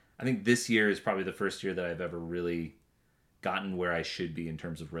 but I think this year is probably the first year that I've ever really gotten where I should be in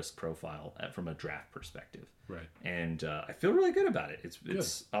terms of risk profile from a draft perspective. Right. And I feel really good about it.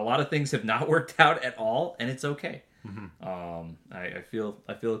 It's a lot of things have not worked out at all, and it's okay. Mm-hmm. I feel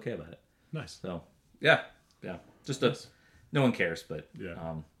okay about it. Nice. So yeah. Just no one cares, but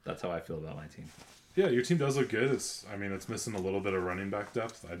that's how I feel about my team. Yeah, your team does look good. It's missing a little bit of running back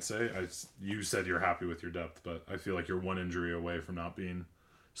depth, I'd say. You said you're happy with your depth, but I feel like you're one injury away from not being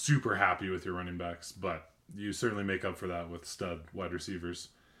super happy with your running backs, but you certainly make up for that with stud wide receivers.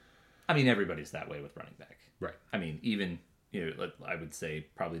 I mean, everybody's that way with running back. Right. I mean, even, I would say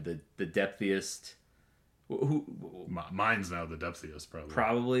probably the depthiest. Mine's now the depthiest, probably.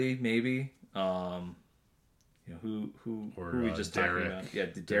 Probably, maybe. Who we just Derek, talking about? Yeah,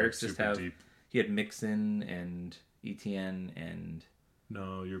 did Derek's just have... Deep. He had Mixon and ETN and...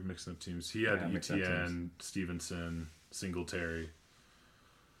 No, you're mixing up teams. He had ETN, Stevenson, Singletary,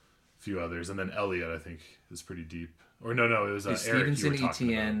 a few others, and then Elliott, I think, is pretty deep. Or no, it was Eric Stevenson, you were talking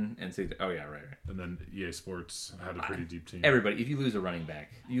ETN, and Singletary. Oh, yeah, right. And then EA Sports had a pretty deep team. Everybody, if you lose a running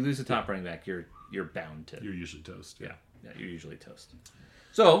back, you lose a top running back, you're bound to... You're usually toast. Yeah, you're usually toast.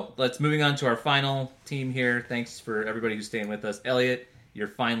 So, moving on to our final team here. Thanks for everybody who's staying with us. Elliott, you're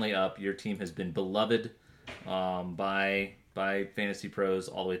finally up. Your team has been beloved by Fantasy Pros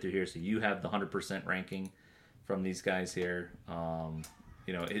all the way through here. So you have the 100% ranking from these guys here.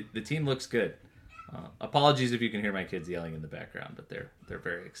 The team looks good. Apologies if you can hear my kids yelling in the background, but they're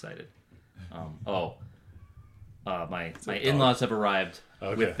very excited. My in-laws have arrived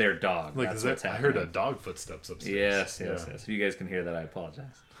with their dog. I heard a dog footsteps upstairs. Yes. If you guys can hear that, I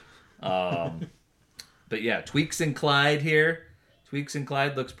apologize. But yeah, Tweaks and Clyde here. Tweaks and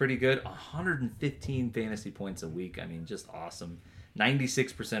Clyde looks pretty good. 115 fantasy points a week. I mean, just awesome.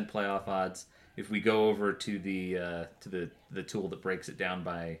 96% playoff odds. If we go over to the tool that breaks it down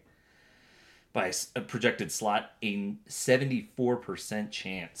by a projected slot, a 74%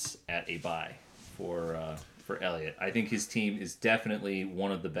 chance at a bye for Elliott. I think his team is definitely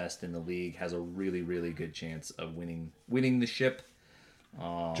one of the best in the league. Has a really, really good chance of winning the ship.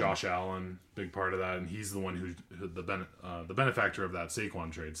 Josh Allen, big part of that, and he's the one who the benefactor of that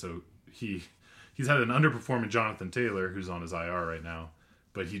Saquon trade. So he's had an underperforming Jonathan Taylor, who's on his IR right now,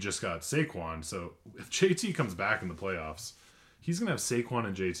 but he just got Saquon. So if JT comes back in the playoffs, he's gonna have Saquon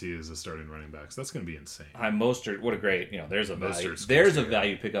and JT as the starting running backs. That's gonna be insane. Mostert, what a great, there's a value. There's a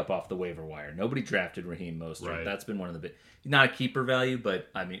value pickup off the waiver wire. Nobody drafted Raheem Mostert. Right. That's been one of the big, not a keeper value, but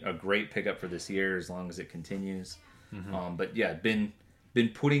I mean a great pickup for this year as long as it continues. Mm-hmm. But yeah, been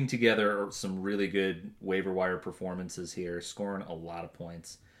putting together some really good waiver wire performances here, scoring a lot of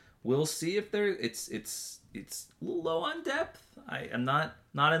points. We'll see if it's a little low on depth. I am not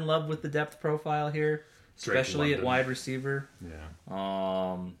in love with the depth profile here, especially at wide receiver.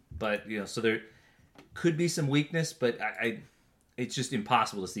 Yeah. But so there could be some weakness, but it's just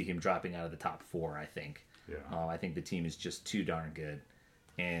impossible to see him dropping out of the top 4. I think. Yeah. I think the team is just too darn good,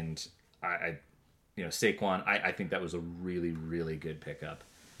 and Saquon, I think that was a really, really good pickup.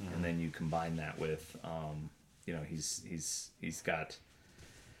 Mm-hmm. And then you combine that with, he's got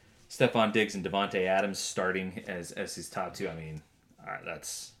Stephon Diggs and Devontae Adams starting as his top 2. I mean,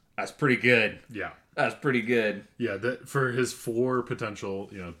 that's pretty good. Yeah. That's pretty good. Yeah, for his 4 potential,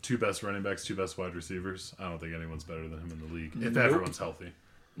 2 best running backs, 2 best wide receivers, I don't think anyone's better than him in the league, if everyone's healthy.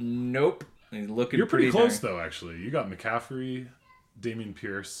 Nope. You're pretty close, though, actually. You got McCaffrey, Dameon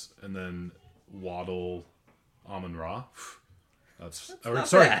Pierce, and then Waddle, Amon-Ra. That's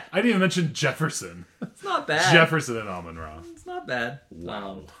sorry, bad. I didn't even mention Jefferson. It's not bad. Jefferson and Amon-Ra. It's not bad.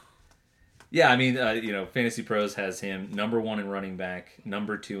 Wow. Yeah, I mean, Fantasy Pros has him number 1 in running back,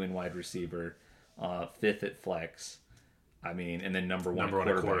 number 2 in wide receiver, 5th at flex. I mean, and then number 1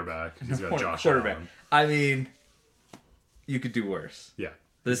 at quarterback. He's got Josh Allen. I mean, you could do worse. Yeah,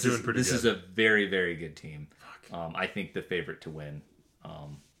 this is a very, very good team. I think the favorite to win.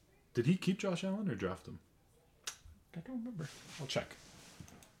 Did he keep Josh Allen or draft him? I don't remember. I'll check.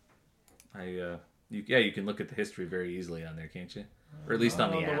 You can look at the history very easily on there, can't you? Or at least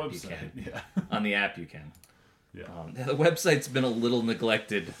on the app you can. Yeah. On the app you can. Yeah. The website's been a little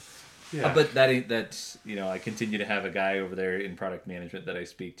neglected. Yeah. But that's I continue to have a guy over there in product management that I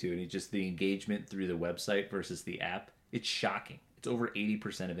speak to, and the engagement through the website versus the app, it's shocking. It's over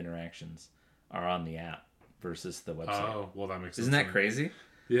 80% of interactions are on the app versus the website. Oh, well, that makes sense. Isn't that crazy?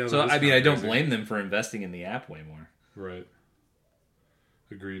 Yeah. So, I don't blame them for investing in the app way more. Right.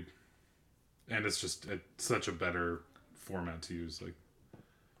 Agreed. And it's such a better format to use. Like,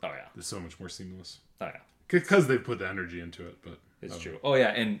 oh yeah, it's so much more seamless. Oh yeah, because they've put the energy into it. But it's true. Oh yeah,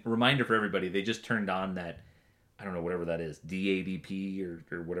 and reminder for everybody, they just turned on that, I don't know, whatever that is,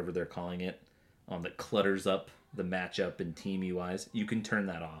 DADP or whatever they're calling it, that clutters up the matchup and team UIs. You can turn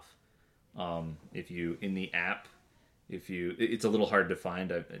that off. If you in the app, it's a little hard to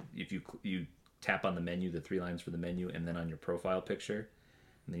find. If you tap on the menu, the 3 lines for the menu, and then on your profile picture,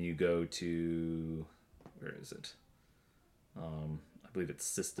 and then you go to, where is it? I believe it's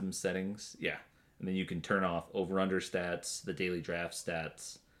system settings. Yeah. And then you can turn off over-under stats, the daily draft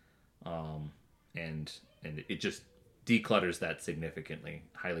stats, and it just declutters that significantly.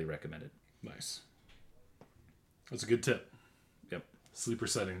 Highly recommended. Nice. That's a good tip. Yep. Sleeper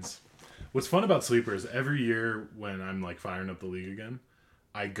settings. What's fun about Sleeper is every year when I'm like firing up the league again,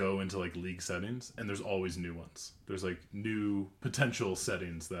 I go into like league settings and there's always new ones. There's like new potential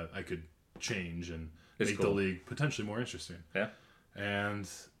settings that I could change and make the league potentially more interesting. Yeah. And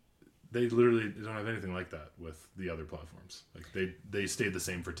they literally don't have anything like that with the other platforms. Like they stayed the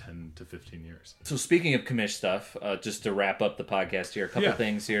same for 10 to 15 years. So speaking of commish stuff, just to wrap up the podcast here, a couple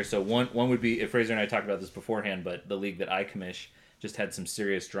things here. So one would be, if Fraser and I talked about this beforehand, but the league that I commish just had some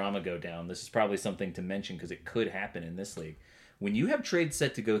serious drama go down. This is probably something to mention because it could happen in this league. When you have trades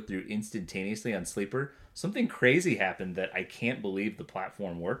set to go through instantaneously on Sleeper, something crazy happened that I can't believe the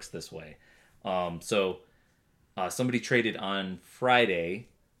platform works this way. So somebody traded on Friday,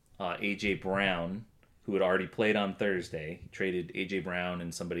 A.J. Brown, who had already played on Thursday. He traded A.J. Brown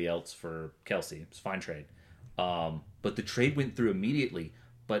and somebody else for Kelsey. It was a fine trade. But the trade went through immediately.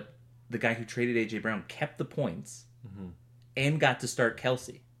 But the guy who traded A.J. Brown kept the points and got to start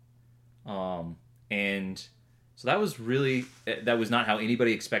Kelsey. And so that was not how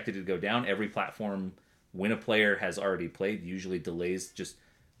anybody expected it to go down. Every platform, when a player has already played, usually delays just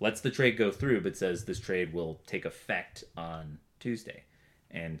lets the trade go through, but says this trade will take effect on Tuesday,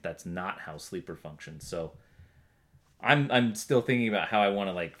 and that's not how Sleeper functions. So I'm still thinking about how I want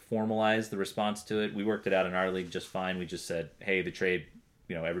to like formalize the response to it. We worked it out in our league just fine. We just said, hey, the trade,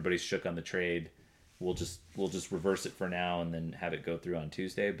 everybody's shook on the trade. We'll just reverse it for now and then have it go through on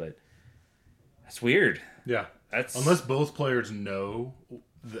Tuesday. But that's weird. Yeah, unless both players know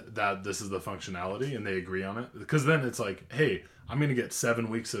that this is the functionality and they agree on it, because then it's like, hey, I'm going to get 7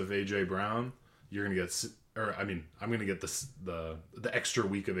 weeks of AJ Brown. You're going to get, I'm going to get the extra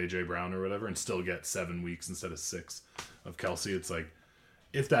week of AJ Brown or whatever, and still get 7 weeks instead of 6 of Kelsey. It's like,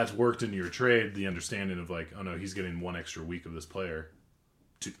 if that's worked into your trade, the understanding of like, oh no, he's getting 1 extra week of this player,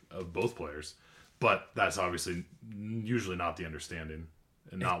 of both players, but that's obviously usually not the understanding.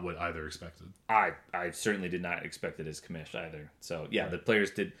 And not what either expected. I certainly did not expect it as commish either. So yeah, right. The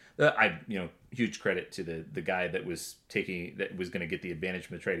players did. Huge credit to the guy that was going to get the advantage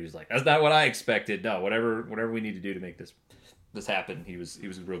from the trade. He was like, "That's not what I expected." No, whatever we need to do to make this happen. He was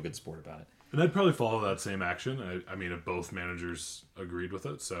a real good sport about it. And I'd probably follow that same action. I mean, if both managers agreed with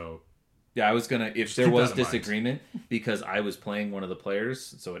it, so yeah, I was gonna if there was disagreement because I was playing one of the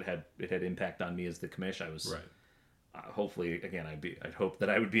players, so it had impact on me as the commish. I was right. Hopefully, again, I'd hope that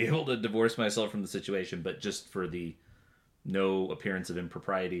I would be able to divorce myself from the situation, but just for the no appearance of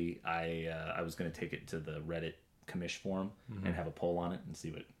impropriety, I was going to take it to the Reddit commish forum and have a poll on it and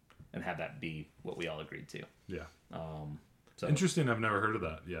see and have that be what we all agreed to. Yeah. So interesting. I've never heard of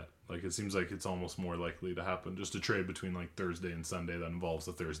that yet. Like, it seems like it's almost more likely to happen. Just a trade between like Thursday and Sunday that involves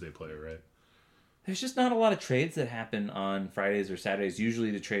a Thursday player, right? There's just not a lot of trades that happen on Fridays or Saturdays. Usually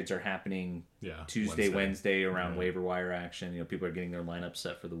the trades are happening Tuesday, Wednesday around waiver wire action. People are getting their lineup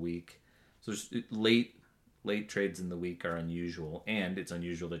set for the week. So late trades in the week are unusual, and it's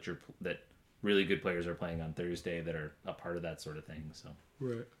unusual that really good players are playing on Thursday that are a part of that sort of thing. So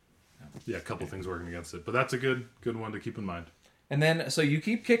right, yeah, a couple things working against it, but that's a good one to keep in mind. And then, so you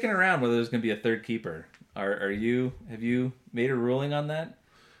keep kicking around whether there's going to be a third keeper. Have you made a ruling on that?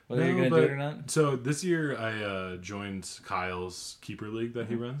 Whether you're going to do it or not? So this year I joined Kyle's keeper league that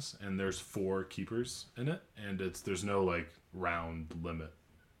he runs, and there's 4 keepers in it, and there's no like round limit,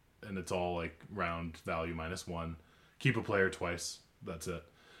 and it's all like round value -1. Keep a player twice. That's it.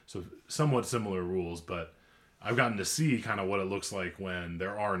 So somewhat similar rules, but I've gotten to see kind of what it looks like when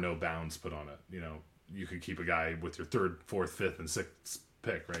there are no bounds put on it. You could keep a guy with your 3rd, 4th, 5th, and 6th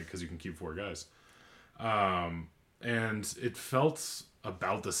pick, right? Because you can keep 4 guys. And it felt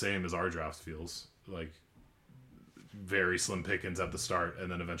about the same as our draft feels, like very slim pickings at the start, and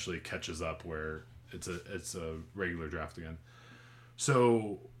then eventually it catches up where it's a regular draft again.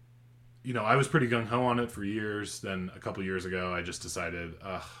 So, I was pretty gung-ho on it for years. Then a couple years ago, I just decided,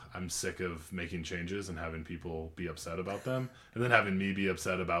 I'm sick of making changes and having people be upset about them, and then having me be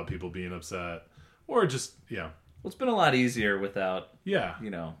upset about people being upset, or just, Well, it's been a lot easier without,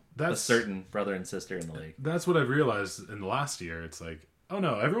 that's a certain brother and sister in the league. That's what I've realized in the last year. It's like, oh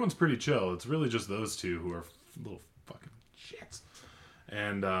no, everyone's pretty chill. It's really just those 2 who are little fucking shits.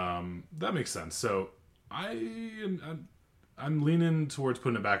 And that makes sense. So I'm leaning towards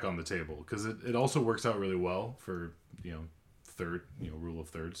putting it back on the table, because it also works out really well for, third, rule of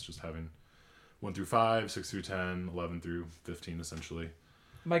thirds, just having 1 through 5, 6 through 10, 11 through 15, essentially.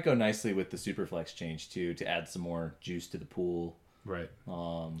 Might go nicely with the Superflex change too, to add some more juice to the pool. Right.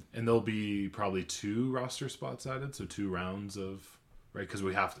 And there'll be probably 2 roster spots added, so 2 rounds of, right? Because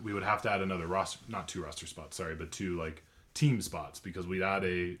we would have to add another roster, not 2 roster spots, sorry, but 2 like team spots, because we'd add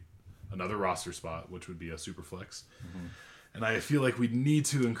another roster spot, which would be a Superflex. Mm-hmm. And I feel like we'd need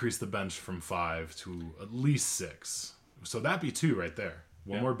to increase the bench from 5 to at least 6. So that'd be 2 right there.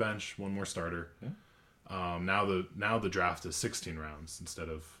 One more bench, 1 more starter. Yeah. Now the draft is 16 rounds instead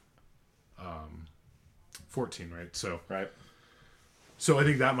of 14, right? So right. So I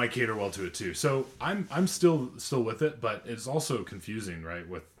think that might cater well to it too. So I'm still with it, but it's also confusing, right?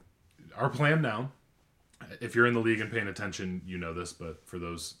 With our plan now, if you're in the league and paying attention, you know this, but for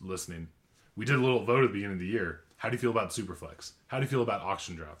those listening, we did a little vote at the beginning of the year. How do you feel about Superflex? How do you feel about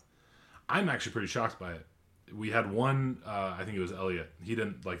auction draft? I'm actually pretty shocked by it. We had one, I think it was Elliot. He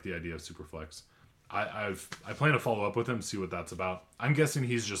didn't like the idea of Superflex. I plan to follow up with him, see what that's about. I'm guessing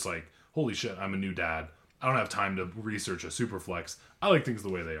he's just like, holy shit, I'm a new dad. I don't have time to research a Superflex. I like things the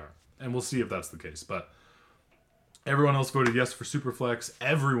way they are. And we'll see if that's the case. But everyone else voted yes for Superflex.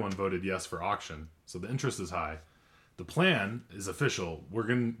 Everyone voted yes for auction. So the interest is high. The plan is official. We're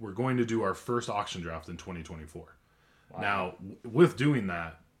going to do our first auction draft in 2024. Wow. Now, with doing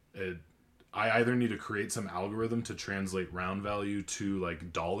that, I either need to create some algorithm to translate round value to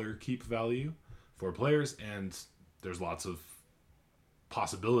like dollar keep value for players, and there's lots of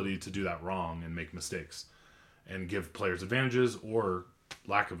possibility to do that wrong and make mistakes and give players advantages or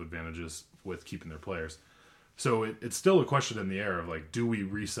lack of advantages with keeping their players. So it's still a question in the air of like, do we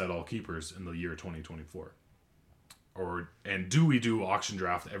reset all keepers in the year 2024? And do we do auction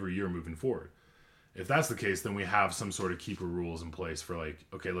draft every year moving forward? If that's the case, then we have some sort of keeper rules in place for like,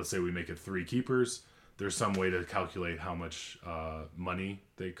 okay, let's say we make it 3 keepers. There's some way to calculate how much money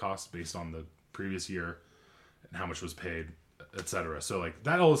they cost based on the previous year and how much was paid, etc. So like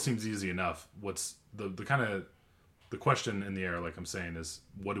that all seems easy enough. What's the kind of the question in the air, like I'm saying, is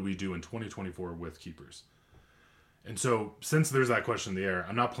what do we do in 2024 with keepers? And so since there's that question in the air,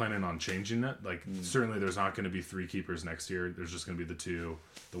 I'm not planning on changing it. Like certainly there's not going to be 3 keepers next year. There's just going to be the 2,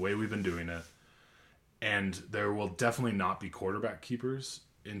 the way we've been doing it. And there will definitely not be quarterback keepers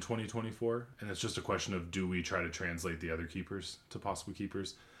in 2024. And it's just a question of, do we try to translate the other keepers to possible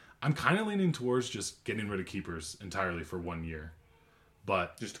keepers? I'm kind of leaning towards just getting rid of keepers entirely for 1 year.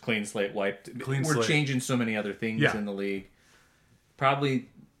 But just a clean slate wiped. We're changing so many other things in the league. Probably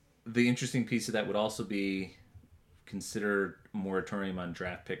the interesting piece of that would also be consider moratorium on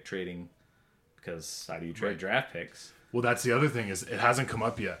draft pick trading, because how do you trade draft picks? Well, that's the other thing, is it hasn't come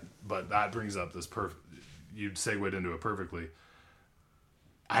up yet, but that brings up this you segued into it perfectly.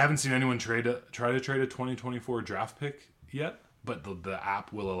 I haven't seen anyone try to trade a 2024 draft pick yet, but the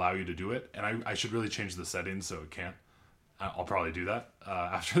app will allow you to do it, and I should really change the settings so it can't. I'll probably do that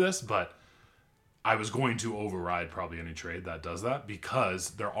after this, but I was going to override probably any trade that does that,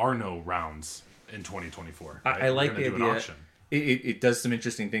 because there are no rounds in 2024. Right? I like the idea. It does some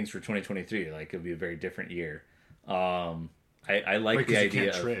interesting things for 2023. Like, it'll be a very different year. I like the idea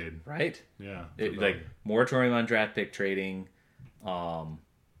you can't trade. Right? Yeah. Like moratorium on draft pick trading.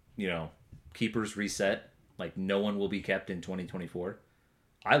 Keepers reset. Like, no one will be kept in 2024.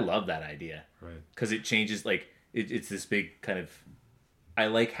 I love that idea. Right. Because it changes. Like, it's this big kind of. I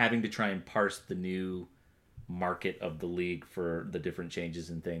like having to try and parse the new market of the league for the different changes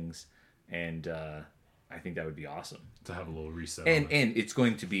and things, and I think that would be awesome to have a little reset. And it's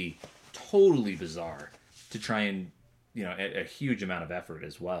going to be totally bizarre to try and, a huge amount of effort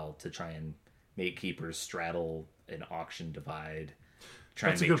as well to try and make keepers straddle an auction divide.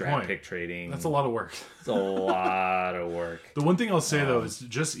 Try and make draft pick trading. That's a lot of work. It's a lot of work. The one thing I'll say, though, is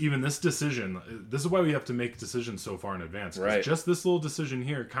just even this decision, this is why we have to make decisions so far in advance. Right. Just this little decision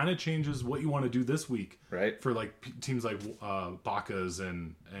here kind of changes what you want to do this week. Right. For like teams like Bacas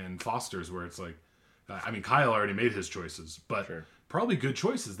and Foster's, where it's like, Kyle already made his choices, but probably good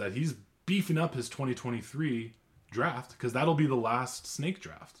choices that he's beefing up his 2023 draft, because that'll be the last snake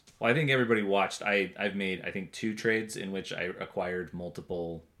draft. Well, I think everybody watched. I've made, I think, 2 trades in which I acquired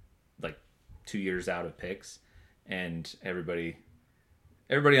multiple, like 2 years out of picks, and everybody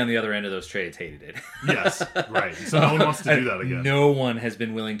on the other end of those trades hated it. Yes, right. So no one wants to do that again. No one has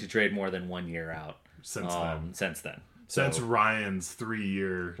been willing to trade more than 1 year out since then. Since Ryan's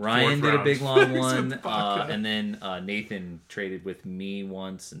 3-year. Ryan did a big long one, and then Nathan traded with me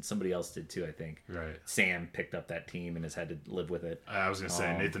once, and somebody else did too, I think. Right. Sam picked up that team and has had to live with it. I was going to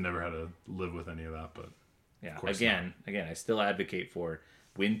say, Nathan never had to live with any of that, but yeah. Again, I still advocate for,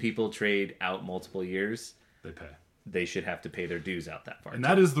 when people trade out multiple years, they pay. They should have to pay their dues out that far. And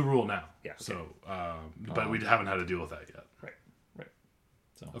that is the rule now. Yeah. Okay. So, but we haven't had to deal with that yet. Right.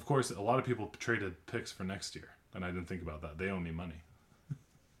 So, of course, a lot of people traded picks for next year. And I didn't think about that. They owe me money.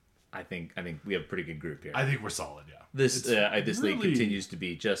 I think we have a pretty good group here. I think we're solid, yeah. This league continues to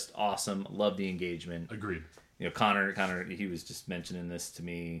be just awesome. Love the engagement. Agreed. Connor, he was just mentioning this to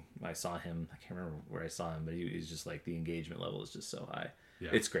me. I saw him. I can't remember where I saw him, but he was just like, the engagement level is just so high. Yeah.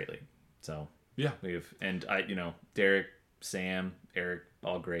 It's great league. So yeah, we have, and Derek, Sam, Eric,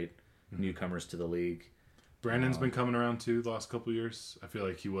 all great newcomers to the league. Brandon's been coming around too the last couple of years. I feel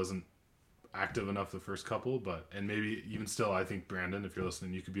like he wasn't active enough the first couple, and maybe even still, I think, Brandon, if you're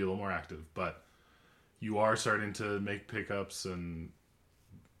listening, you could be a little more active, but you are starting to make pickups, and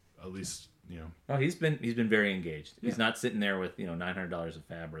at least oh, he's been very engaged. He's not sitting there with $900 of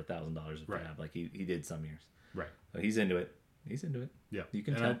fab or $1,000 of fab like he did some years. Right. So he's into it. Yeah, you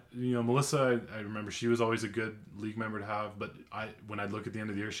can tell. Melissa, I remember she was always a good league member to have, but when I'd look at the end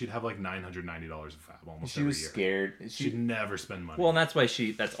of the year, she'd have like $990 of fab almost every year. She was scared. She'd never spend money. Well, and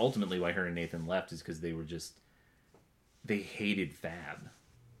that's ultimately why her and Nathan left, is because they hated fab.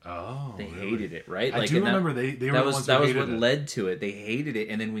 Oh, they really? hated it, right? I do remember they were the ones who hated it. That was what led to it. They hated it,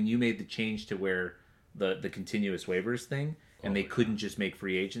 and then when you made the change to where the continuous waivers thing, and they couldn't just make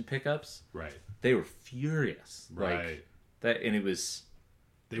free agent pickups, right? They were furious, right? That, and it was.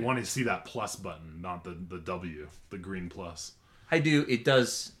 They want to see that plus button, not the W, the green plus. I do. It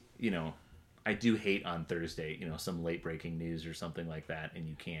does. I do hate on Thursday, some late breaking news or something like that, and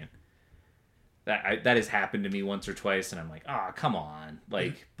you can't. That has happened to me once or twice, and I'm like, come on,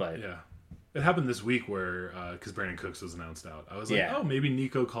 but yeah. It happened this week where, because Brandon Cooks was announced out. I was like, maybe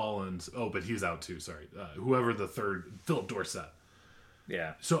Nico Collins. Oh, but he's out too, sorry. Whoever the third, Philip Dorsett.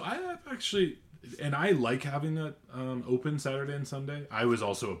 Yeah. So I have actually, and I like having that open Saturday and Sunday. I was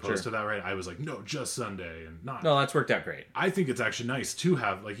also opposed to that, right? I was like, no, just Sunday and not. No, that's worked out great. I think it's actually nice to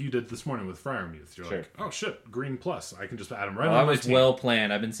have, like you did this morning with Friarmuth. You're like, oh shit, green plus. I can just add him right on my was team. well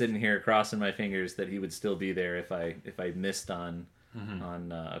planned. I've been sitting here crossing my fingers that he would still be there if I missed on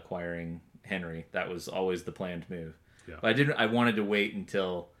acquiring Henry. That was always the planned move. Yeah. But I wanted to wait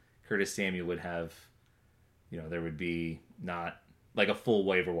until Curtis Samuel would have, there would be not like a full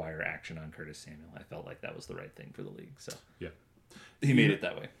waiver wire action on Curtis Samuel. I felt like that was the right thing for the league. So yeah, he made it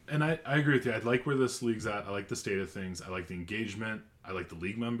that way. And I agree with you. I like where this league's at. I like the state of things. I like the engagement. I like the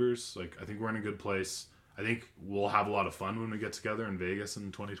league members. Like, I think we're in a good place. I think we'll have a lot of fun when we get together in Vegas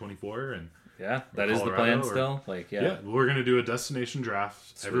in 2024 and yeah, that is the plan still. Yeah, we're gonna do a destination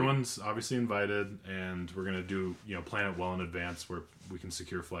draft. Sweet. Everyone's obviously invited, and we're gonna do plan it well in advance where we can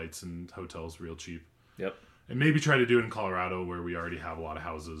secure flights and hotels real cheap. Yep. And maybe try to do it in Colorado where we already have a lot of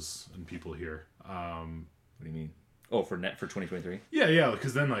houses and people here. What do you mean? Oh, for 2023? Yeah,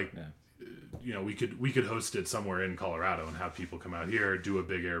 because then we could host it somewhere in Colorado and have people come out here, do a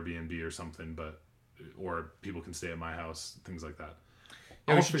big Airbnb or something, or people can stay at my house, things like that.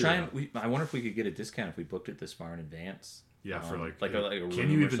 Yeah, we should try and I wonder if we could get a discount if we booked it this far in advance. Yeah, for a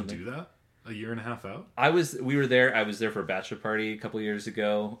can you even do that a year and a half out? I was there for a bachelor party a couple of years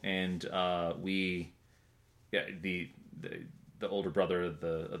ago, and the older brother of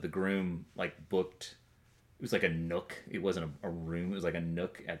the groom booked. It was like a nook. It wasn't a room. It was like a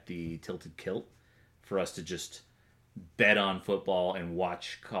nook at the Tilted Kilt for us to just bet on football and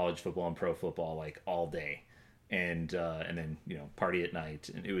watch college football and pro football all day. And then party at night,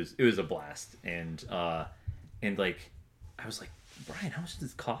 and it was a blast. And I was like, Brian, how much does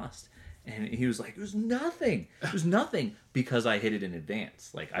this cost? And he was like, it was nothing. It was nothing because I hit it in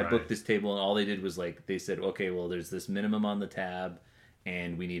advance. I booked this table, and all they did was they said, okay, well, there's this minimum on the tab,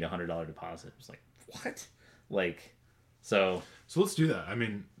 and we need $100 deposit. It was like, what? So let's do that. I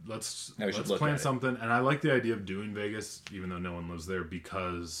mean, let's plan something. And I like the idea of doing Vegas, even though no one lives there,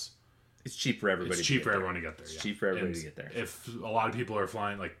 because it's cheap for everybody. It's cheap for everyone to get there. It's cheap for everybody to get there. If a lot of people are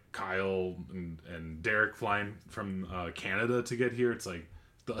flying, like Kyle and Derek flying from Canada to get here, it's like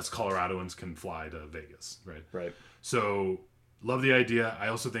us Coloradoans can fly to Vegas, right? Right. So love the idea. I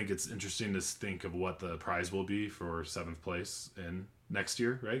also think it's interesting to think of what the prize will be for 7th place in next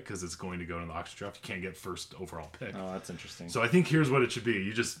year, right? Because it's going to go to the auction draft. You can't get first overall pick. Oh, that's interesting. So I think here's what it should be.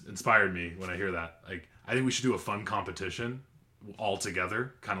 You just inspired me when I hear that. I think we should do a fun competition all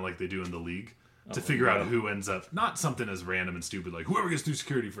together, kind of like they do in the league, to figure out who ends up, not something as random and stupid like whoever gets through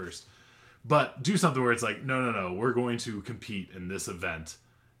security first, but do something where it's like, no, we're going to compete in this event,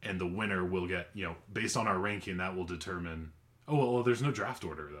 and the winner will get, based on our ranking, that will determine. Oh, well, there's no draft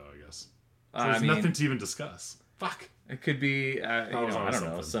order though, I guess. So there's nothing to even discuss. Fuck. It could be, I don't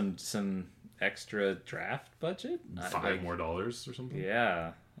know, some extra draft budget, $5 more or something.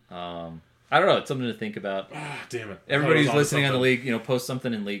 Yeah. I don't know. It's something to think about. Damn it. Everybody who's listening on the league, post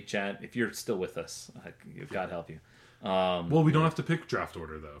something in league chat. If you're still with us, God help you. Well, we don't have to pick draft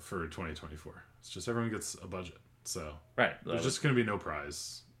order, though, for 2024. It's just everyone gets a budget. So right. There's just going to be no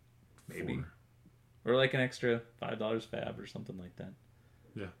prize. Maybe. Or an extra $5 fab or something like that.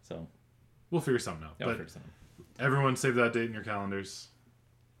 Yeah. So we'll figure something out. But everyone save that date in your calendars.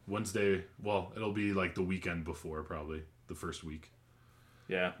 Wednesday. Well, it'll be the weekend before, probably. The first week.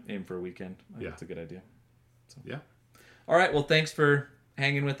 Yeah, aim for a weekend. That's a good idea. So. Yeah. All right. Well, thanks for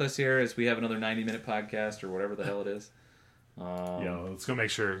hanging with us here as we have another 90-minute podcast or whatever the hell it is. Let's go make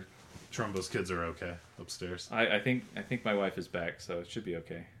sure Trumbo's kids are okay upstairs. I think my wife is back, so it should be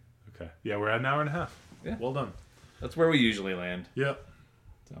okay. Okay. Yeah, we're at an hour and a half. Yeah. Well done. That's where we usually land. Yep.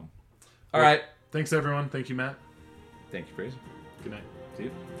 So. All right. Thanks, everyone. Thank you, Matt. Thank you, Fraser. Good night. See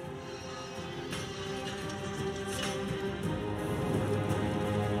you.